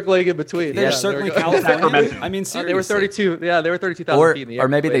 They were circling in between. They were circling California. I mean, seriously. They were 32. Yeah, they were 32,000 feet in the air. Or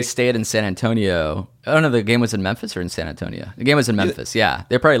maybe they stayed in San Antonio. Oh no, the game was in Memphis or in San Antonio. The game was in Memphis. Yeah,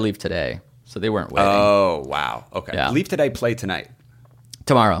 they probably leave today, so they weren't waiting. Oh wow. Okay. Yeah. Leave today. Play tonight.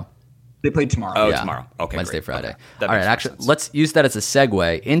 Tomorrow. They played tomorrow. Oh, tomorrow. Okay, Wednesday, great. Friday. Okay. All right, actually, let's use that as a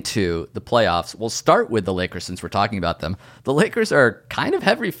segue into the playoffs. We'll start with the Lakers since we're talking about them. The Lakers are kind of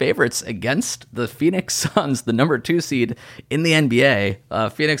heavy favorites against the Phoenix Suns, the number 2 seed in the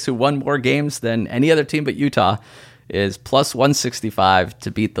NBA. Phoenix, who won more games than any other team but Utah, is plus 165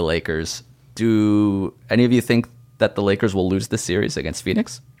 to beat the Lakers. Do any of you think that the Lakers will lose this series against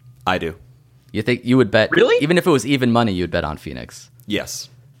Phoenix? I do. You think you would bet? Really? Even if it was even money, you'd bet on Phoenix? Yes.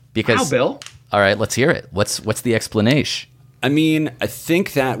 Because, how, Bill? All right, let's hear it. What's the explanation? I mean, I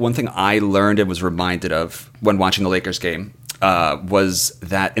think that one thing I learned and was reminded of when watching the Lakers game was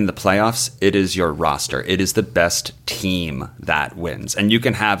that in the playoffs, it is your roster. It is the best team that wins. And you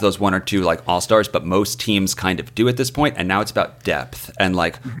can have those one or two like all-stars, but most teams kind of do at this point. And now it's about depth. And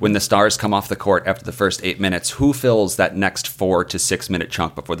like when the stars come off the court after the first 8 minutes, who fills that next 4 to 6 minute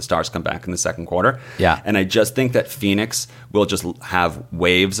chunk before the stars come back in the second quarter? Yeah. And I just think that Phoenix will just have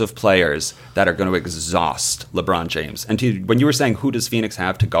waves of players that are going to exhaust LeBron James. And when you were saying who does Phoenix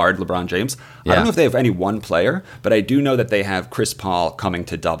have to guard LeBron James, I don't know if they have any one player, but I do know that they have Chris Paul coming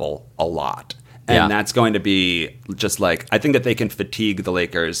to double a lot. And that's going to be just like, I think that they can fatigue the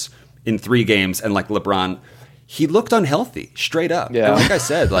Lakers in 3 games. And like LeBron, he looked unhealthy straight up. Yeah. And like I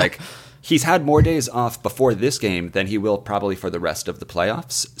said, like he's had more days off before this game than he will probably for the rest of the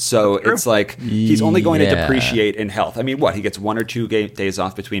playoffs. So it's like he's only going to depreciate in health. I mean, what? He gets 1 or 2 days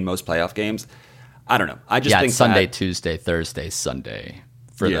off between most playoff games. I don't know. I just think it's Sunday, Tuesday, Thursday, Sunday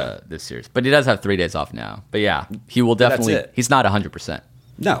for this series. But he does have 3 days off now. But yeah, he will definitely. He's not 100%.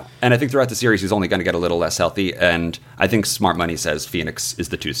 No. And I think throughout the series, he's only going to get a little less healthy. And I think smart money says Phoenix is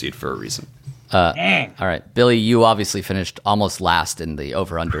the 2 seed for a reason. All right, Billy, you obviously finished almost last in the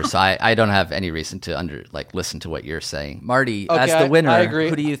over/under, so I don't have any reason to listen to what you're saying. Marty, as the winner, I agree.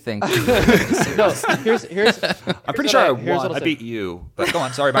 who do you think? No, here's I'm pretty sure I won. I beat you. But go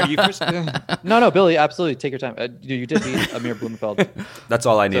on. Sorry, Marty. You first. No, Billy, absolutely. Take your time. You did beat Amir Blumenfeld. That's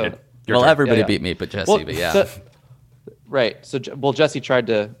all I needed. Well, everybody beat me, but Jesse, but yeah. Right. So, Jesse tried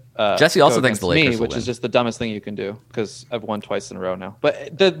to. Jesse also thinks the Lakers will which win. is just the dumbest thing you can do because I've won twice in a row now.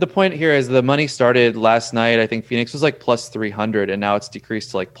 But the point here is the money started last night. I think Phoenix was like plus 300, and now it's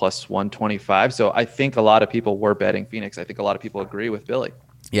decreased to like plus 125. So I think a lot of people were betting Phoenix. I think a lot of people agree with Billy.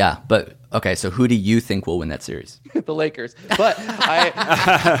 Yeah, but okay. So who do you think will win that series? The Lakers. But I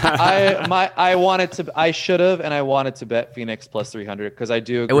wanted to. I should have, and I wanted to bet Phoenix plus 300 because I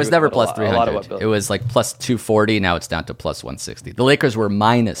do. Agree it was with never what plus a lot of 300. It was like plus 240. Now it's down to plus 160. The Lakers were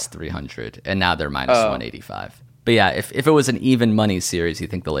minus 300, and now they're minus 185. But yeah, if it was an even money series, you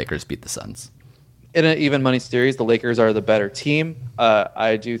think the Lakers beat the Suns? In an even money series, the Lakers are the better team.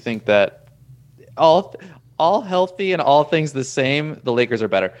 I do think that all healthy and all things the same, the Lakers are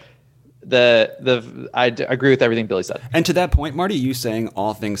better. I agree with everything Billy said. And to that point, Marty, you saying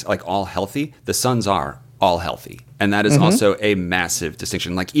all things like all healthy, the Suns are all healthy. And that is also a massive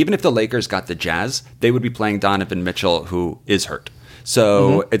distinction. Like even if the Lakers got the Jazz, they would be playing Donovan Mitchell, who is hurt.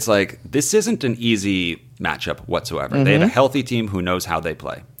 So it's like, this isn't an easy matchup whatsoever. They have a healthy team who knows how they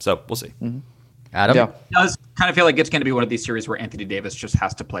play. So we'll see. Adam? Yeah. It does kind of feel like it's going to be one of these series where Anthony Davis just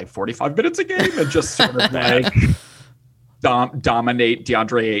has to play 45 minutes a game and just sort of like dominate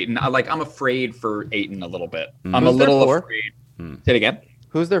DeAndre Ayton. I'm afraid for Ayton a little bit. I'm a little afraid. Say it again.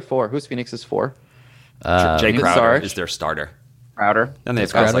 Who's their 4? Who's Phoenix's 4? Jay Crowder Sarge. is their starter. Crowder. And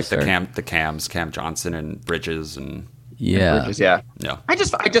they've got like Crowder's the Cams, Cam Johnson and Bridges and Yeah. Yeah. No. I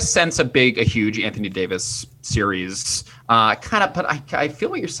just sense a huge Anthony Davis series. But I feel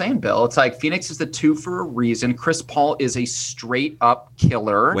what you're saying, Bill. It's like Phoenix is the 2 for a reason. Chris Paul is a straight up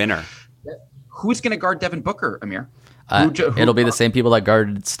killer. winner. Who's going to guard Devin Booker, Amir? It'll be the same people that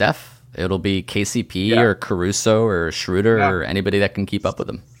guarded Steph. It'll be KCP or Caruso or Schroeder or anybody that can keep up with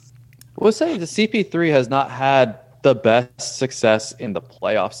him. We'll say the CP3 has not had the best success in the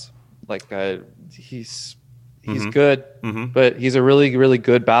playoffs. Like he's good, but he's a really, really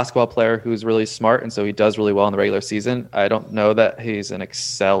good basketball player who's really smart, and so he does really well in the regular season. I don't know that he's an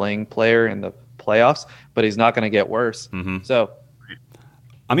excelling player in the playoffs, but he's not going to get worse. So,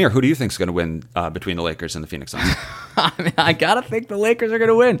 Amir, who do you think is going to win between the Lakers and the Phoenix Suns? I mean, I gotta think the Lakers are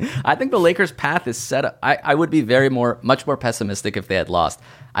gonna win. I think the Lakers' path is set up. I would be much more pessimistic if they had lost.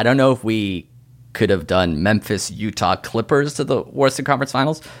 I don't know if we could have done Memphis, Utah, Clippers to the Western Conference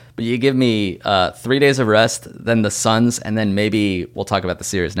Finals, but you give me 3 days of rest, then the Suns, and then maybe we'll talk about the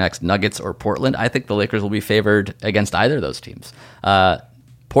series next, Nuggets or Portland. I think the Lakers will be favored against either of those teams.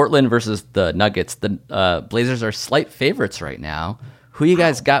 Portland versus the Nuggets. The Blazers are slight favorites right now. Who you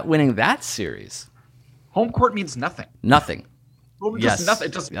guys got winning that series? Home court means nothing. Nothing. Well, just nothing.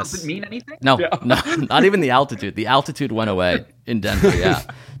 It just doesn't mean anything? No, not even the altitude. The altitude went away in Denver, yeah.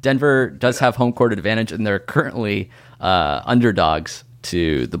 Denver does have home court advantage, and they're currently underdogs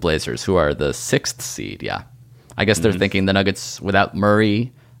to the Blazers, who are the 6th seed, yeah. I guess they're thinking the Nuggets without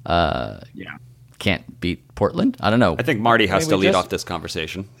Murray can't beat Portland. I don't know. I think Marty has to lead off this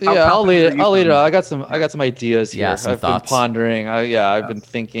conversation. Yeah, I'll lead it. I got some ideas here. Yeah, some thoughts. Been pondering. I've been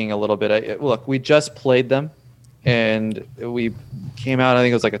thinking a little bit. Look, we just played them, and we came out. I think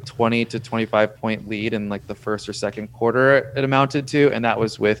it was like a 20 to 25 point lead in like the first or second quarter. It amounted to, and that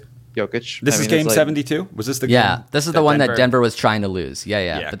was with Jokic. This is game 72. Was this the game? Yeah, this is the one that Denver was trying to lose.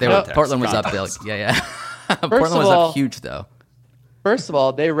 Yeah. But Portland was up big. Yeah. Portland was up huge, though. First of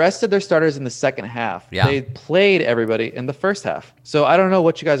all, they rested their starters in the second half. Yeah. They played everybody in the first half. So I don't know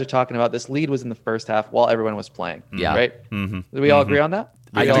what you guys are talking about. This lead was in the first half while everyone was playing. Yeah. Right? Do we all agree on that?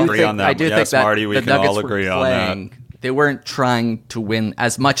 I do agree on that. I do Yes, think that Marty, we the can Nuggets all agree were on playing, that. They weren't trying to win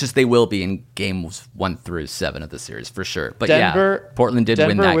as much as they will be in games 1 through 7 of the series, for sure. But Portland did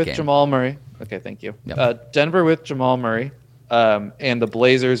win that Denver with game. Jamal Murray. Okay, thank you. Yep. Denver with Jamal Murray and the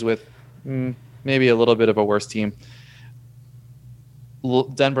Blazers with maybe a little bit of a worse team.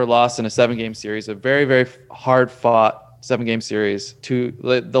 Denver lost in a 7-game series, a very, very hard-fought 7-game series to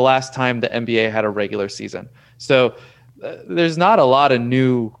the last time the NBA had a regular season. So there's not a lot of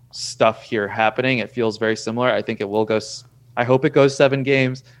new stuff here happening. It feels very similar. I think it will go. I hope it goes 7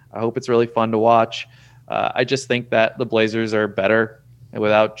 games. I hope it's really fun to watch. I just think that the Blazers are better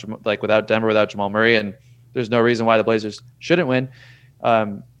without Denver, without Jamal Murray, and there's no reason why the Blazers shouldn't win.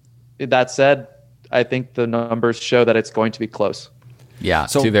 That said, I think the numbers show that it's going to be close. Yeah,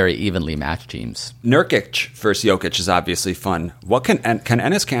 So- 2 very evenly matched teams. Nurkic versus Jokic is obviously fun. What can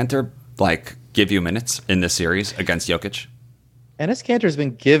Enes Kanter give you minutes in this series against Jokic? Enes Kanter has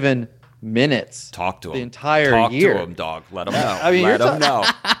been given minutes. Talk to him the entire Talk year. to him, dog. Let him know. I mean, Let you're him know.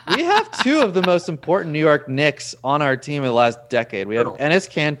 We have 2 of the most important New York Knicks on our team in the last decade. We have Enes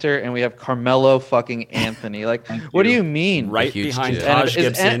Kanter and we have Carmelo fucking Anthony. Like, what do you mean? Right huge behind deal. Taj Is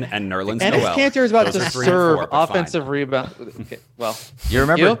Gibson and Nerlens Enes Noel. Kanter is about Those to are 3 and serve 4, but fine. offensive rebound. Okay, well, You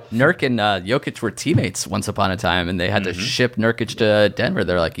remember Nurk and Jokic were teammates once upon a time, and they had to ship Nurkic to Denver.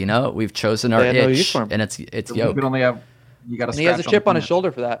 They're like, we've chosen our They had no use itch, for him. and it's You Jokic. could only have. You got to. and he has a chip on his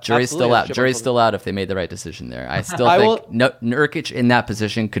shoulder for that. Jury's Absolutely still has out. a chip on Jury's his still out if they made the right decision there. I still I think Nurkic in that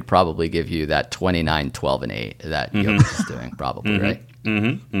position could probably give you that 29, 12, and 8 that Jokic is doing, probably, right?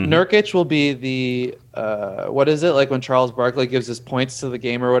 Nurkic will be the what is it like when Charles Barkley gives his points to the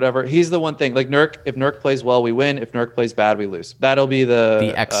game or whatever? He's the one thing. Like if Nurk plays well, we win. If Nurk plays bad, we lose. That'll be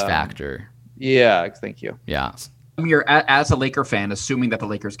the X factor. Yeah, thank you. Yeah. You're as a Laker fan, assuming that the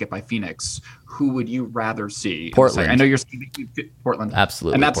Lakers get by Phoenix, who would you rather see? Portland. I know you're saying Portland,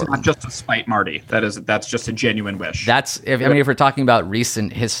 Absolutely, and that's Portland. not just to spite Marty. That's just a genuine wish. If we're talking about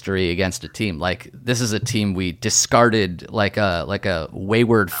recent history against a team, like this is a team we discarded like a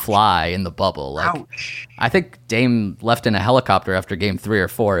wayward fly in the bubble. Like Ouch. I think Dame left in a helicopter after game 3 or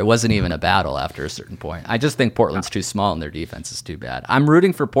 4. It wasn't even a battle after a certain point. I just think Portland's too small and their defense is too bad. I'm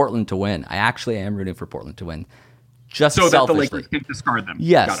rooting for Portland to win. I actually am rooting for Portland to win. Just so that the selfishly. Lakers can discard them. Got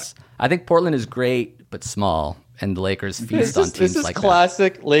Yes. it. I think Portland is great but small, and the Lakers feast on teams This is like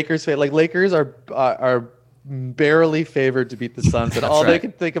classic Lakers fan. Like Lakers are barely favored to beat the Suns, and all they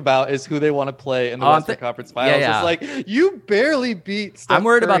can think about is who they want to play in the Western Conference Finals. yeah. It's like you barely beat. Steph I'm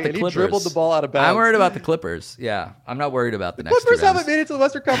worried Curry, about the and Clippers. He dribbled the ball out of bounds. I'm worried about the Clippers. Yeah, I'm not worried about the next Clippers 2 rounds. haven't made it to the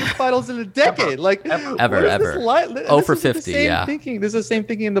Western Conference Finals in a decade. Like Ever. This 0 for is the 50, same yeah. Thinking. This is the same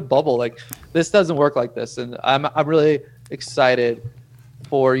thinking in the bubble. Like this doesn't work like this, and I'm really excited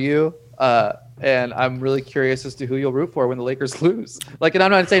for you. And I'm really curious as to who you'll root for when the Lakers lose. Like, and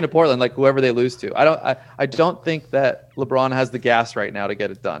I'm not saying to Portland, like whoever they lose to. I don't think that LeBron has the gas right now to get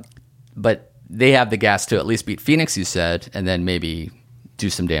it done. But they have the gas to at least beat Phoenix, you said, and then maybe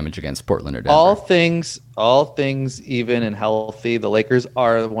do some damage against Portland or Denver. All things even and healthy, the Lakers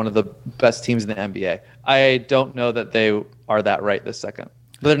are one of the best teams in the NBA. I don't know that they are that right this second.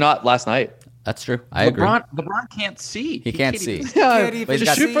 But they're not last night. That's true. I agree. LeBron can't see. He can't see. Yeah, But he's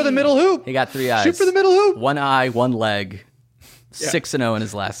got- shoot for the middle hoop. He got 3 eyes. Shoot for the middle hoop. 1 eye, 1 leg. 6-0 in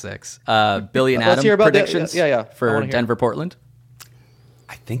his last 6. Billy and Let's Adam hear about predictions I for wanna hear. Denver, Portland.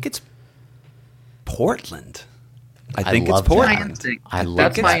 I think it's Portland. I I think love it's Portland. My instinct. I love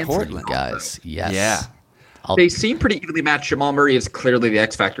That's my that, instinct. Portland. guys. Yes. Yeah. They seem pretty evenly matched. Jamal Murray is clearly the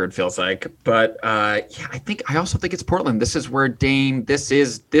X factor. It feels like, but I also think it's Portland. This is where Dame. This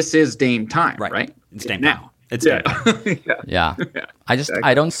is Dame time, right? It's Dame now. time. It's Dame time. Yeah.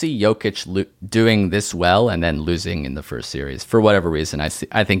 I don't see Jokic doing this well and then losing in the first series for whatever reason. I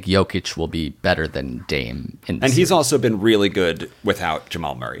think Jokic will be better than Dame in the And he's series. also been really good without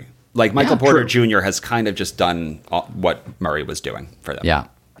Jamal Murray. Like Michael Porter Jr. has kind of just done what Murray was doing for them.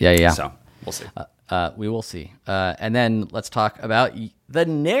 Yeah. So we'll see. We will see. And then let's talk about the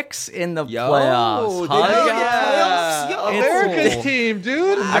Knicks in the playoffs. America's team,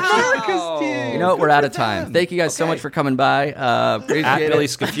 dude. America's team. You know what? We're out of time. Thank you guys so much for coming by. Appreciate At Billy it.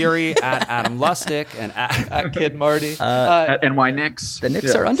 Scafuri, at Adam Lustig, and at Kid Marty. At NY Knicks. The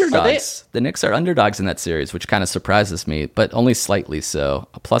Knicks are underdogs. The Knicks are underdogs in that series, which kind of surprises me, but only slightly so.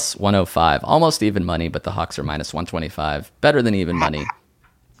 A plus 105, almost even money, but the Hawks are minus 125. Better than even money.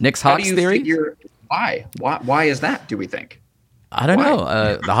 Knicks How Hawks do you theory? figure why? Why is that? Do we think? I don't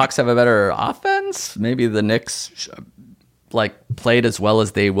know. The Hawks have a better offense. Maybe the Knicks played as well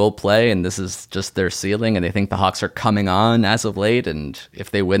as they will play, and this is just their ceiling, and they think the Hawks are coming on as of late, and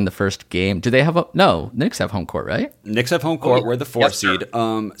if they win the first game, do they have Knicks have home court, right? Knicks have home court. We're the 4 seed.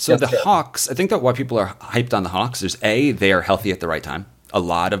 Hawks, I think that why people are hyped on the Hawks is they are healthy at the right time. A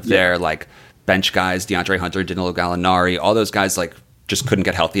lot of their bench guys, DeAndre Hunter, Danilo Gallinari, all those guys just couldn't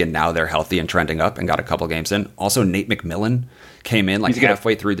get healthy, and now they're healthy and trending up and got a couple games in. Also, Nate McMillan came in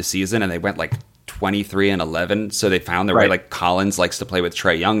halfway through the season, and they went 23-11, so they found their way. Collins likes to play with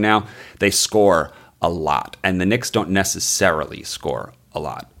Trae Young now. They score a lot, and the Knicks don't necessarily score a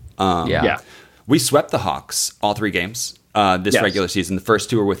lot. We swept the Hawks all 3 games this regular season. The first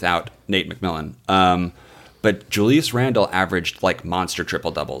 2 were without Nate McMillan. But Julius Randle averaged monster triple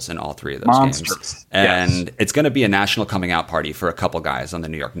doubles in all 3 of those games. And it's going to be a national coming out party for a couple guys on the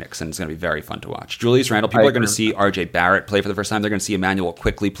New York Knicks, and it's going to be very fun to watch. Julius Randle, people are going to see RJ Barrett play for the first time. They're going to see Emmanuel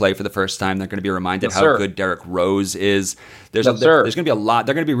Quickly play for the first time. They're going to be reminded how good Derrick Rose is. There's going to be a lot.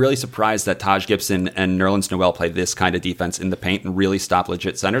 They're going to be really surprised that Taj Gibson and Nerlens Noel play this kind of defense in the paint and really stop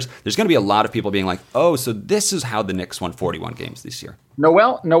legit centers. There's going to be a lot of people being like, oh, so this is how the Knicks won 41 games this year.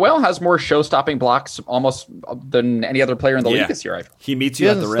 Noel has more show-stopping blocks almost than any other player in the league this year. He meets you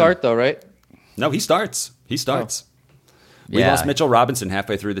at the rim. He doesn't start though, right? No, he starts. Oh. We lost Mitchell Robinson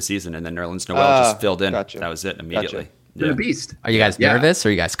halfway through the season, and then Nerlens Noel just filled in. Gotcha. That was it immediately. Gotcha. Yeah. A beast. Are you guys nervous? Are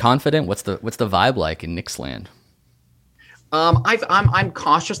you guys confident? What's the vibe like in Knicks land? I'm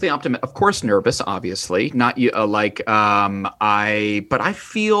cautiously optimistic. Of course, nervous. Obviously, not you. But I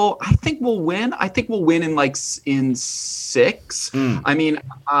think we'll win. I think we'll win in 6. I mean,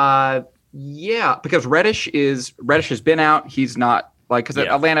 because Reddish has been out. He's not because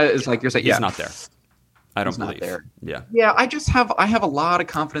Atlanta is you're saying. He's not there. I don't believe. Not there. Yeah. Yeah. I have a lot of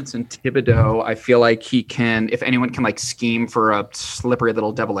confidence in Thibodeau. I feel like he can, if anyone can scheme for a slippery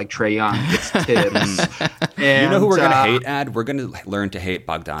little devil like Trae Young, it's Tibbs. And, you know who we're going to hate, Ad? We're going to learn to hate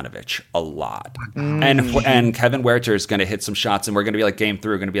Bogdanovich a lot. And Kevin Werther is going to hit some shots, and we're going to be game 3.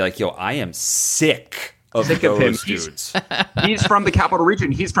 We're going to be yo, I am sick of those dudes. He's from the Capital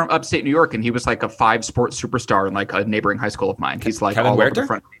Region. He's from upstate New York, and he was a 5-sport superstar in a neighboring high school of mine. He's Kevin all Werther? over the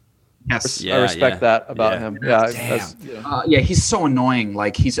front. Yes, I respect that about him. Yeah, he's so annoying.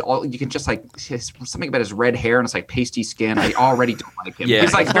 He's all you can just something about his red hair and it's pasty skin. I already don't like him. Yeah,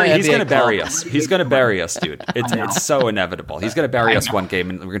 he's going to bury us. He's going to bury us, dude. It's so inevitable. He's going to bury us one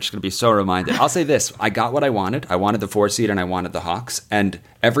game, and we're just going to be so reminded. I'll say this: I got what I wanted. I wanted the 4 seed, and I wanted the Hawks. And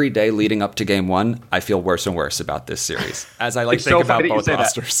every day leading up to Game 1, I feel worse and worse about this series as I think about both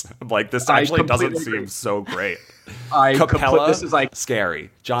rosters. This actually doesn't seem so great. Capella, this is scary.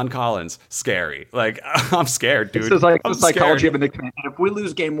 John Collins, scary. I'm scared, dude. This is the psychology of a Knicks fan. And if we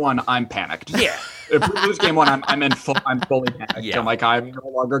lose Game 1, I'm panicked. Yeah. If we lose Game 1, I'm fully panicked. Yeah. I'm no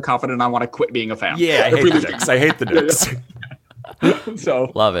longer confident. I want to quit being a fan. Yeah, I hate the Knicks.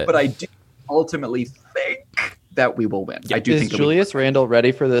 So love it. But I do ultimately think that we will win. Yeah. I do think Julius Randle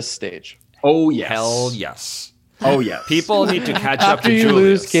ready for this stage? Oh yes. Hell yes. Oh yeah. People need to catch up to After you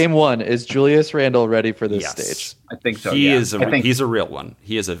Julius. lose Game 1, is Julius Randle ready for this stage? I think so. He's a real one.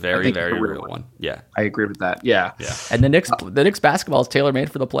 He is a very, very real one. Yeah. I agree with that. Yeah. And the Knicks basketball is tailor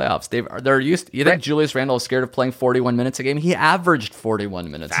made for the playoffs. They're used. You think Julius Randle is scared of playing 41 minutes a game? He averaged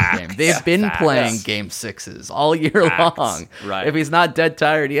 41 minutes a game. They've been playing Game 6s all year long. Right. If he's not dead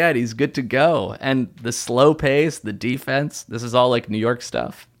tired yet, he's good to go. And the slow pace, the defense, this is all New York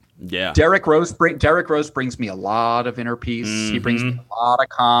stuff. Yeah. Derrick Rose brings me a lot of inner peace. He brings me a lot of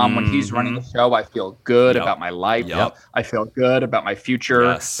calm. When he's running the show, I feel good about my life. I feel good about my future.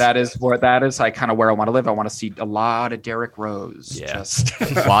 Yes. That is kind of where I want to live. I want to see a lot of Derrick Rose just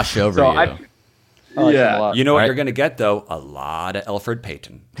wash over you. You know what you're going to get, though? A lot of Elfrid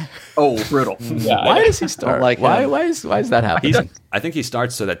Payton. Oh, brutal. Why does he start? Why is that happening? I think he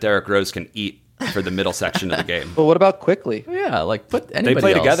starts so that Derrick Rose can eat for the middle section of the game. But what about Quickly? Yeah, put anybody They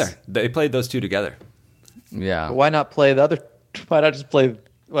play else. together. They played those 2 together. Yeah. But why not play the other? Why not just play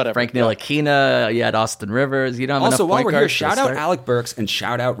whatever? Frank Ntilikina, you had Austin Rivers. You don't have also, enough while point we're here, guards shout to out start. Alec Burks and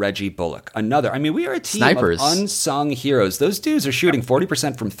shout out Reggie Bullock. We are a team Snipers. of unsung heroes. Those dudes are shooting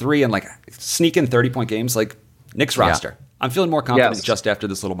 40% from 3 and sneak in 30-point games Knicks roster. I'm feeling more confident just after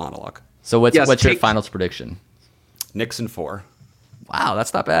this little monologue. So what's your finals prediction? Knicks in 4. Wow,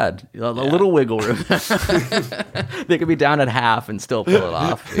 that's not bad. A little wiggle room. They could be down at half and still pull it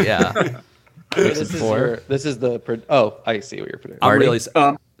off. Yeah. Knicks in 4. This is the. I see what you're predicting. I'm really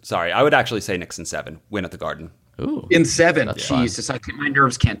sorry. I would actually say Knicks in 7. Win at the Garden. Ooh, In 7. that's fun. Jesus, my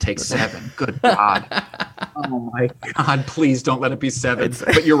nerves can't take 7. Good God. Oh my God, please don't let it be 7.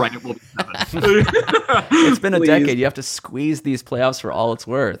 But you're right, it will be 7. It's been a Please. decade. You have to squeeze these playoffs for all it's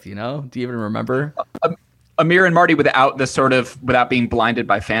worth, you know? Do you even remember? Amir and Marty, without being blinded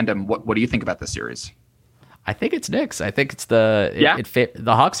by fandom, what do you think about this series? I think it's Knicks. I think it's the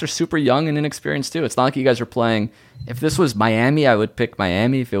Hawks are super young and inexperienced too. It's not like you guys are playing. If this was Miami, I would pick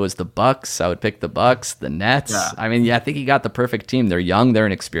Miami. If it was the Bucks, I would pick the Bucks. The Nets. Yeah. I mean, I think you got the perfect team. They're young, they're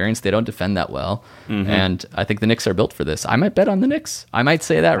inexperienced, they don't defend that well, and I think the Knicks are built for this. I might bet on the Knicks. I might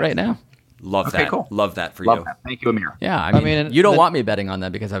say that right now. Love that. Cool. Love that for Love you. that. Thank you, Amir. Yeah, I mean you don't want me betting on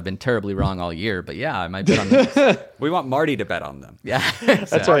them because I've been terribly wrong all year. But yeah, I might bet on the Knicks. We want Marty to bet on them. Yeah,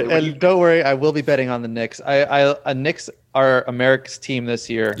 That's right. And don't worry, I will be betting on the Knicks. Knicks are America's team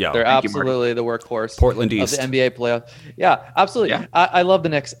this year. Yeah. They're Thank you, Marty. absolutely the workhorse. Portland East. of the NBA playoff. Yeah, absolutely. Yeah. I love the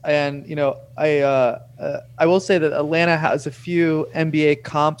Knicks, and I will say that Atlanta has a few NBA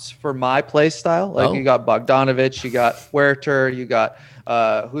comps for my play style. Like you got Bogdanovich, you got Huerter, you got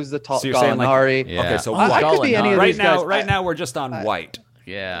who's the tall So you're saying, like- Gallinari. Yeah. Okay, so I could be any of right these now, guys. right now we're just on White.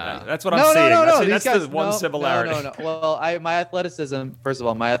 yeah. That's what I'm saying. No. That's These guys, the one similarity. No. Well, my athleticism. First of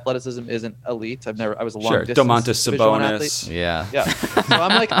all, my athleticism isn't elite. I was a long Sure, distance Domantas Division I Sabonis. athlete. Yeah. Yeah. So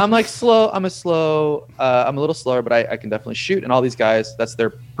I'm like slow. I'm a little slower, but I can definitely shoot. And all these guys, that's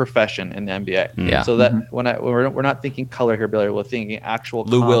their profession in the NBA. Yeah. So that when we're not thinking color here, Billy, we're thinking actual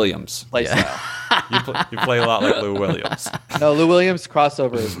Lou comp Williams. play style. You play a lot like Lou Williams. No, Lou Williams'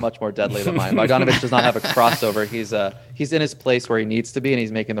 crossover is much more deadly than mine. Bogdanovich does not have a crossover. He's in his place where he needs to be, and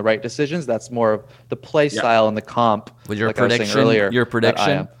he's making the right decisions. That's more of the play style and the comp. Was your like I was saying prediction? earlier, Your that I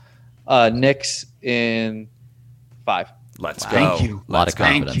prediction? am. Knicks in 5. Let's go. Thank you. A lot of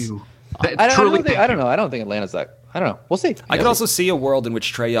Thank confidence. you. I don't know. I don't think Atlanta's that. I don't know. We'll see. I could also see a world in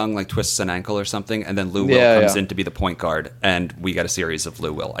which Trae Young twists an ankle or something, and then Lou Will Yeah, comes yeah. in to be the point guard, and we get a series of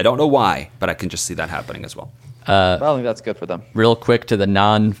Lou Will. I don't know why, but I can just see that happening as well. I don't think that's good for them. Real quick to the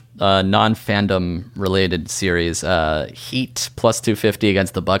non fandom related series, Heat plus 250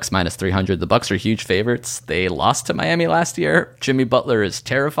 against the Bucks minus 300. The Bucks are huge favorites. They lost to Miami last year. Jimmy Butler is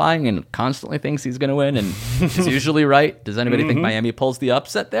terrifying and constantly thinks he's going to win, and is usually right. Does anybody think Miami pulls the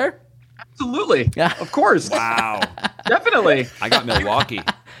upset there? Absolutely. Yeah. Of course. Wow. Definitely. I got Milwaukee.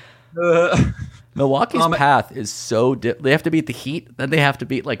 Milwaukee's path is so they have to beat the Heat, then they have to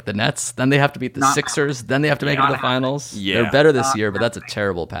beat like the Nets, then they have to beat the Sixers, then they have to make it to the finals. Yeah. They're better this year, but that's a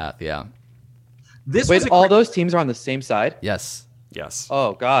terrible path. Yeah. This Wait, was a all great- those teams are on the same side? Yes. Yes.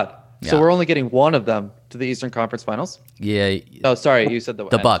 Oh God. So Yeah. we're only getting one of them to the Eastern Conference Finals. Yeah. Oh, sorry, you said the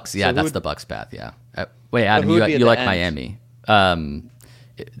Bucks. Yeah, So who that's would- the Bucks path. Yeah. Wait, Adam, who would be you at the like end? Miami?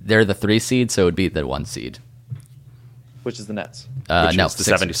 They're the 3 seed, so it would be the 1 seed. which is the Nets. Which No, is the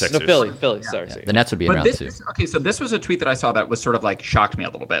Sixers. 76ers. No, Philly. Sorry. The Nets would be in But round this, 2. okay, so this was a tweet that I saw that was sort of like shocked me a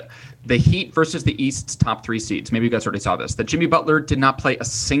little bit. The Heat versus the East's top 3 seeds. Maybe you guys already saw this. That Jimmy Butler did not play a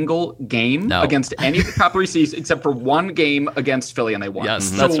single game No. against any of the top 3 seeds except for one game against Philly, and they won. Yes,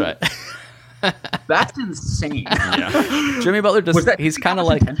 So that's right. That's insane. Jimmy Butler Was that- he's kind of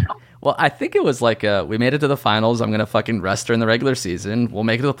like, well, I think it was like, we made it to the finals. I'm going to fucking rest her in the regular season. We'll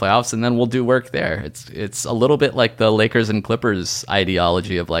make it to the playoffs and then we'll do work there. It's a little bit like the Lakers and Clippers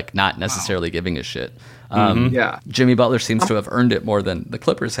ideology of like not necessarily giving a shit. Yeah. Jimmy Butler seems to have earned it more than the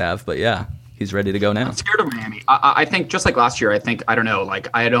Clippers have, but yeah, he's ready to go now. I'm scared of Miami. I think just like last year, I don't know. Like,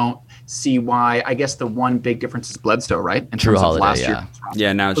 I don't see why. I guess the one big difference is Bledsoe, right? In Drew terms Holiday, of last yeah. year.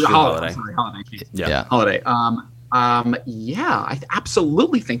 Yeah, now it's Oh, Drew Holiday. Sorry, Holiday. Yeah. Holiday. Yeah, I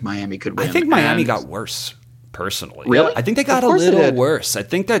absolutely think Miami could win. I think Miami And- got worse. Personally, Really? I think they got a Of course it little did. worse. I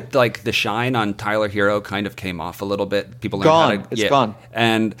think that like the shine on Tyler Hero kind of came off a little bit. People learned Gone. how to It's gone.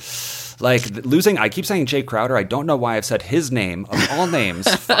 and like losing. I keep saying Jay Crowder. I don't know why I've said his name of all names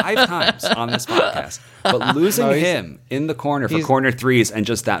 5 times on this podcast, but losing him in the corner for corner threes and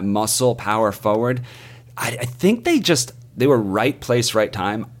just that muscle power forward. I think they were right place, right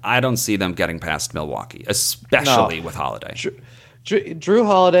time. I don't see them getting past Milwaukee, especially with Holiday. Drew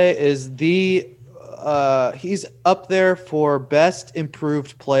Holiday is he's up there for best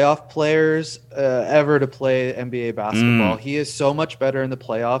improved playoff players ever to play NBA basketball. He is so much better in the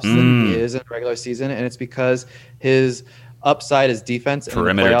playoffs than he is in the regular season, and it's because his upside is defense, and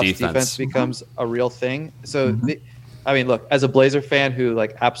Perimeter the playoffs defense. becomes a real thing. So, I mean, look, as a Blazer fan who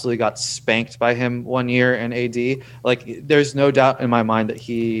like absolutely got spanked by him one year in AD, like there's no doubt in my mind that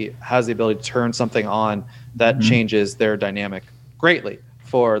he has the ability to turn something on that changes their dynamic greatly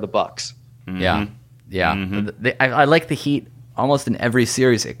for the Bucks. Yeah. I like the Heat almost in every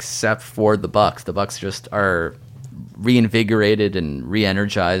series except for the Bucks. The Bucks just are reinvigorated and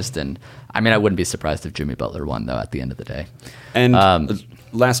re-energized. And I mean, I wouldn't be surprised if Jimmy Butler won, though, at the end of the day. And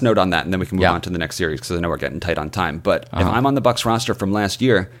last note on that, and then we can move on to the next series because I know we're getting tight on time. But if I'm on the Bucks roster from last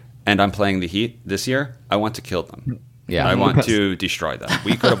year and I'm playing the Heat this year, I want to kill them. Yeah, I want to destroy them.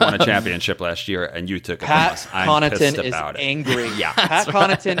 We could have won a championship last year, and you took it from us. I'm pissed about it. Angry. Yeah, Pat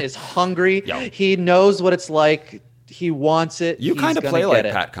Connaughton is hungry. Yep. He knows what it's like. He wants it. You kind of play like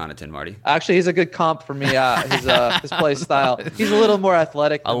Pat Connaughton, Marty. Actually, he's a good comp for me. His play style. He's a little more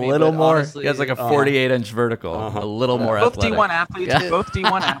athletic. Than me, more. Honestly, he has like a 48-inch vertical. A little more athletic. Both D1 athletes. Yeah. Both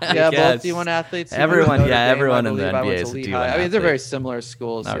D1 athletes. Yeah, both D1 athletes. Everyone in the NBA is a D1 athlete. I mean, they're very similar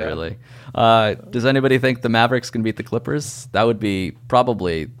schools. Not really. Does anybody think the Mavericks can beat the Clippers? That would be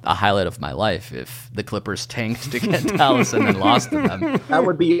probably a highlight of my life if the Clippers tanked to get Dallas and then lost to them. That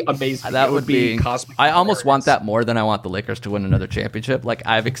would be amazing. That would be cosmic. I almost want that more than I want the Lakers to win another championship. Like,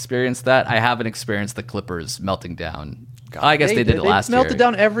 I've experienced that. I haven't experienced the Clippers melting down. I guess they did it last year. They melted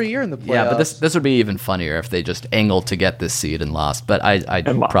down every year in the playoffs. Yeah, but this would be even funnier if they just angled to get this seed and lost. But I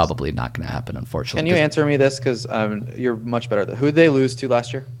probably not going to happen, unfortunately. Can you answer me this? Because you're much better. Who did they lose to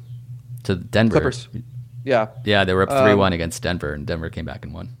last year? To Denver. Clippers. Yeah. Yeah, they were up 3-1 against Denver, and Denver came back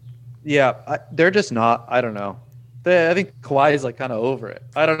and won. Yeah, they're just not. I don't know. I think Kawhi is like kind of over it.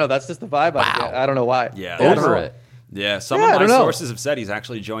 I don't know. That's just the vibe I get. I don't know why. Yeah, over it. Yeah, some of my sources have said he's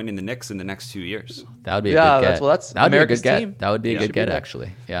actually joining the Knicks in the next 2 years. That would be a good get. That's that would America's be a good team. get. That would be a good get,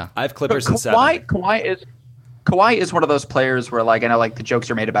 actually. Yeah. I have Clippers in 7. Kawhi is one of those players where, like, I know, like, the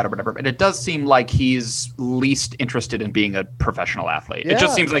jokes are made about it or whatever, but it does seem like he's least interested in being a professional athlete. Yeah. It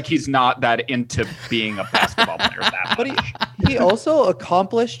just seems like he's not that into being a basketball player. But he also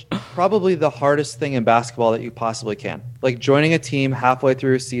accomplished probably the hardest thing in basketball that you possibly can. Like joining a team halfway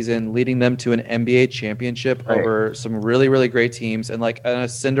through a season, leading them to an NBA championship over some really, really great teams, and like a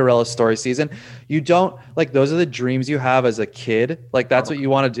Cinderella story season. You don't, like, those are the dreams you have as a kid. Like, that's what you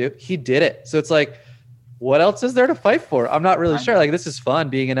want to do. He did it. So it's like, what else is there to fight for? I'm not really sure. Like, this is fun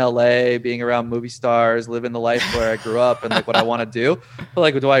being in LA, being around movie stars, living the life where I grew up and like what I want to do. But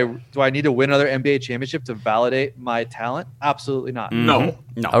like, do I need to win another NBA championship to validate my talent? Absolutely not. No.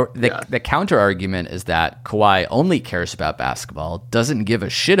 The counter argument is that Kawhi only cares about basketball, doesn't give a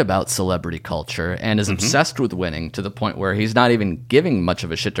shit about celebrity culture, and is obsessed with winning to the point where he's not even giving much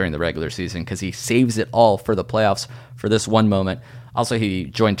of a shit during the regular season because he saves it all for the playoffs for this one moment. Also, he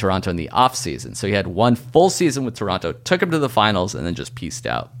joined Toronto in the offseason, so he had one full season with Toronto, took him to the finals, and then just pieced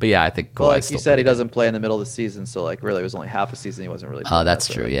out. But yeah, I think Kawhi. Well, like you said, he doesn't play in the middle of the season, so like really it was only half a season. He wasn't really. Oh, that's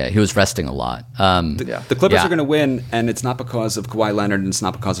true. Yeah, he was resting a lot. The Clippers are going to win, and it's not because of Kawhi Leonard, and it's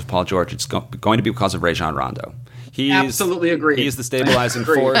not because of Paul George. It's going to be because of Rajon Rondo. Absolutely agree. He's the stabilizing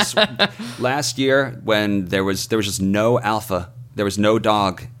force. Last year, when there was just no alpha. There was no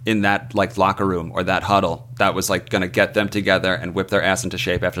dog in that like locker room or that huddle that was like going to get them together and whip their ass into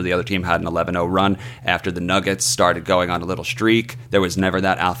shape after the other team had an 11-0 run. After the Nuggets started going on a little streak, there was never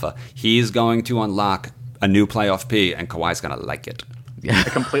that alpha. He's going to unlock a new playoff P, and Kawhi's going to like it. I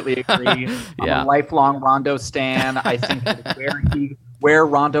completely agree. I'm a lifelong Rondo stan. I think that where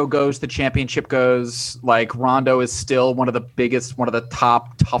Rondo goes, the championship goes. Like, Rondo is still one of the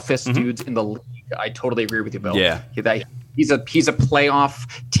top, toughest dudes in the league. I totally agree with you, Bill. Yeah. He's a playoff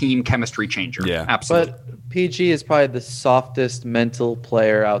team chemistry changer. Yeah, absolutely. But PG is probably the softest mental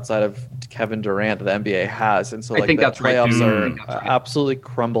player outside of Kevin Durant that the NBA has, and so like, I think the playoffs are absolutely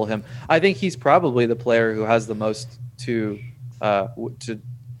crumble him. I think he's probably the player who has the most to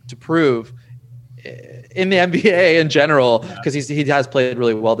prove in the NBA in general, because he has played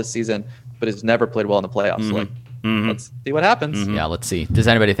really well this season, but has never played well in the playoffs. So let's see what happens. Yeah, let's see. Does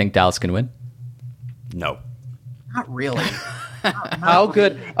anybody think Dallas can win? No. Not really. How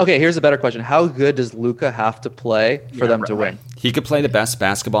good? Okay, here's a better question. How good does Luka have to play for them to win? He could play the best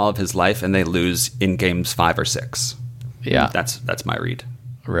basketball of his life, and they lose in games 5 or 6. Yeah, that's my read.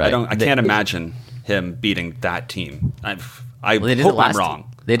 Right. I can't imagine him beating that team. I hope I'm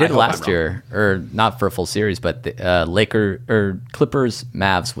wrong. They did it last year, or not for a full series, but the Clippers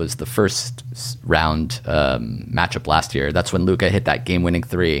Mavs was the first round matchup last year. That's when Luka hit that game-winning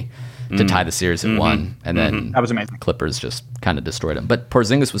 3. To tie the series at 1, and then that was amazing. Clippers just kind of destroyed him. But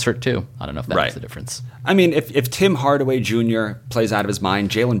Porzingis was hurt too. I don't know if that makes a difference. I mean, if Tim Hardaway Jr. plays out of his mind,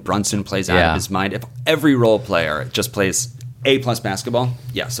 Jalen Brunson plays out of his mind, if every role player just plays A-plus basketball,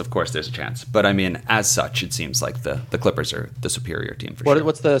 yes, of course there's a chance. But I mean, as such, it seems like the Clippers are the superior team for sure.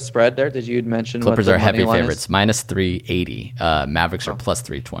 What's the spread there? Did you mention Clippers what the are heavy favorites, is? -380. Mavericks are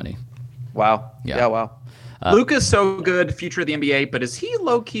 +320. Wow. Yeah, wow. Luka's so good, future of the NBA, but is he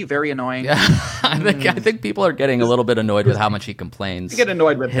low-key very annoying? Yeah, I think people are getting a little bit annoyed with how much he complains. I get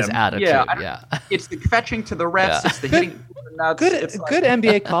annoyed with his him. attitude. Yeah, it's the fetching to the refs. Yeah. It's the hitting. Nuts. Good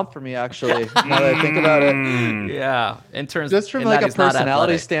NBA comp for me, actually. Now that I think about it, Yeah, in terms just from in like that a he's not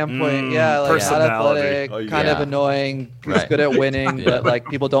personality athletic. standpoint, yeah, like not Personality. athletic, Oh, yeah. kind of annoying. He's Right. good at winning, Yeah. but like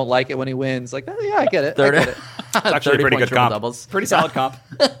people don't like it when he wins. Like, yeah, I get it. I get it. It's actually a pretty good comp. Doubles. Pretty solid comp.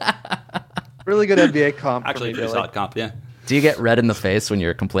 Really good NBA comp. Actually, for me, pretty Billy. solid comp. Yeah. Do you get red in the face when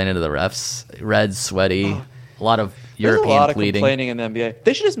you're complaining to the refs? Red, sweaty, a lot of There's European a lot of pleading. complaining in the NBA.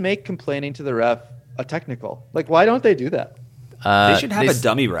 They should just make complaining to the ref a technical. Like, why don't they do that? They should have a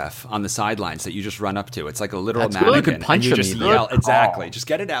dummy ref on the sidelines that you just run up to. It's like a literal That's good. You mannequin. could punch and you him just even. yell. Good Exactly. call. Just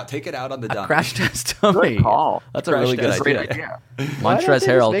get it out. Take it out on the dummy. Crash test dummy. Good call. That's a really good Crash test. idea. Great idea. Why don't Montrezl they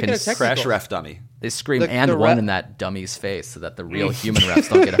Harrell just make can it a technical? Crash ref dummy. they scream The- and the one ref- in that dummy's face so that the real human refs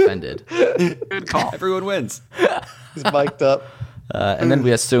don't get offended. Good call. Everyone wins. He's mic'd up. And then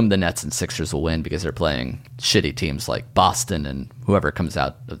we assume the Nets and Sixers will win because they're playing shitty teams like Boston and whoever comes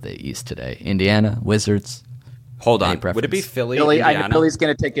out of the East today. Indiana, Wizards. Hold Any on. preference? Would it be Philly, Billy, I Indiana? know Billy's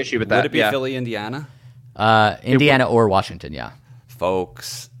going to take issue with that. Would it be yeah. Philly, Indiana? Indiana or Washington, yeah.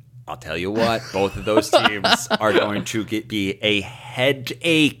 Folks, I'll tell you what. Both of those teams are going to be a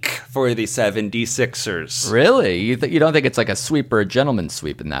headache for the 76ers. Really? You don't think it's like a sweep or a gentleman's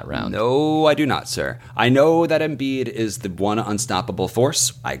sweep in that round? No, I do not, sir. I know that Embiid is the one unstoppable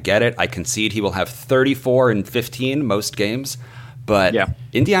force. I get it. I concede he will have 34 and 15 most games. But Yeah.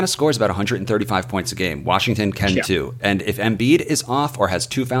 Indiana scores about 135 points a game. Washington can too. And if Embiid is off or has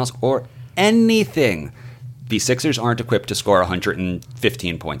 2 fouls or anything, the Sixers aren't equipped to score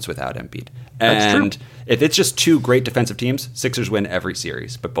 115 points without Embiid. That's And true. if it's just two great defensive teams, Sixers win every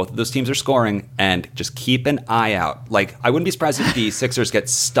series. But both of those teams are scoring, and just keep an eye out. Like, I wouldn't be surprised if the Sixers get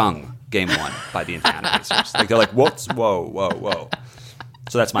stung game one by the Indiana Pacers. Like, they're like, whoops, whoa.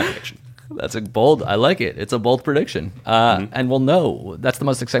 So that's my prediction. That's a bold. I like it. It's a bold prediction. And we'll know. That's the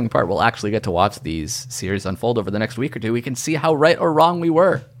most exciting part. We'll actually get to watch these series unfold over the next week or two. We can see how right or wrong we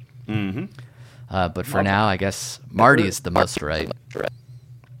were. Mm-hmm. But for now, I guess Marty is the most right.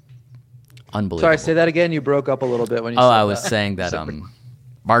 Unbelievable. Sorry, say that again. You broke up a little bit when you said I was that. saying that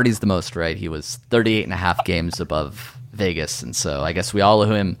Marty's the most right. He was 38 and a half games above Vegas. And so I guess we all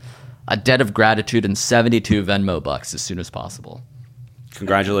owe him a debt of gratitude and 72 Venmo bucks as soon as possible.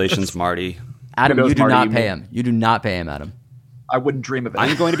 Congratulations, Marty. Adam, Kudos, you do Marty. not pay him. You do not pay him, Adam. I wouldn't dream of it.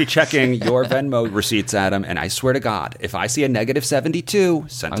 I'm going to be checking your Venmo receipts, Adam, and I swear to God, if I see a negative 72,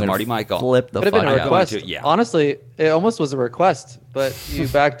 send I'm to gonna Marty Michael. Flip the Could have fuck been a out. request. to, yeah. Honestly, it almost was a request, but you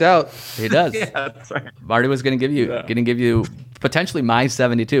backed out. He does. Yeah, that's right. Marty was going to give you potentially my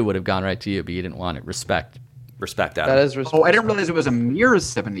 72 would have gone right to you, but you didn't want it. Respect. Respect, Adam. That is Oh, I didn't realize it was a mere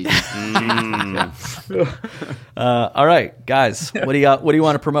 70. All right, guys, what do you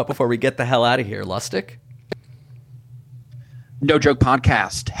want to promote before we get the hell out of here? Lustig? No Joke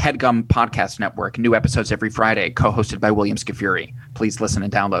Podcast, Headgum Podcast Network. New episodes every Friday, co-hosted by William Scafuri. Please listen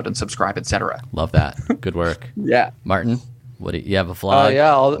and download and subscribe, etc. Love that. Good work. Yeah. Martin, what do you have a vlog?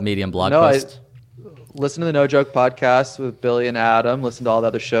 Yeah, Medium blog no, post? Listen to the No Joke Podcast with Billy and Adam. Listen to all the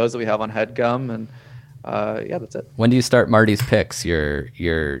other shows that we have on Headgum, and yeah, that's it. When do you start Marty's Picks, your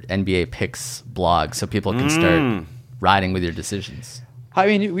NBA Picks blog, so people can start riding with your decisions? I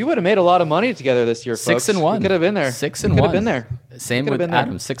mean, we would have made a lot of money together this year, folks. 6-1. We could have been there. 6-1. We could have been there. Same We could with have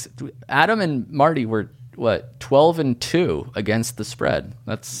been there. Adam. Adam and Marty were what 12-2 against the spread.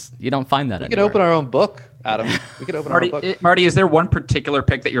 You don't find that We anywhere. could open our own book, Adam. We could open our own book. Marty, is there one particular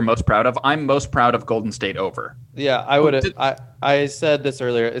pick that you're most proud of? I'm most proud of Golden State over. Yeah, I would. Did- I said this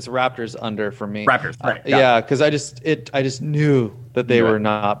earlier. It's Raptors under for me. Raptors, right, got Yeah, because I just knew that they Knew were it.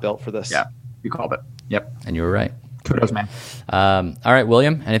 not built for this. Yeah, you called it. Yep. And you were right. Kudos, man. All right,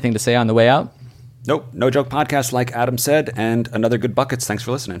 William, anything to say on the way out? Nope. No Joke Podcast, like Adam said, and another good buckets. Thanks for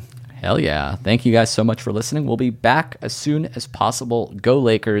listening. Hell yeah. Thank you guys so much for listening. We'll be back as soon as possible. Go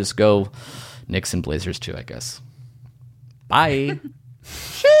Lakers. Go Knicks and Blazers too, I guess. Bye.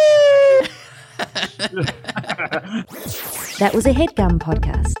 That was a HeadGum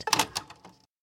podcast.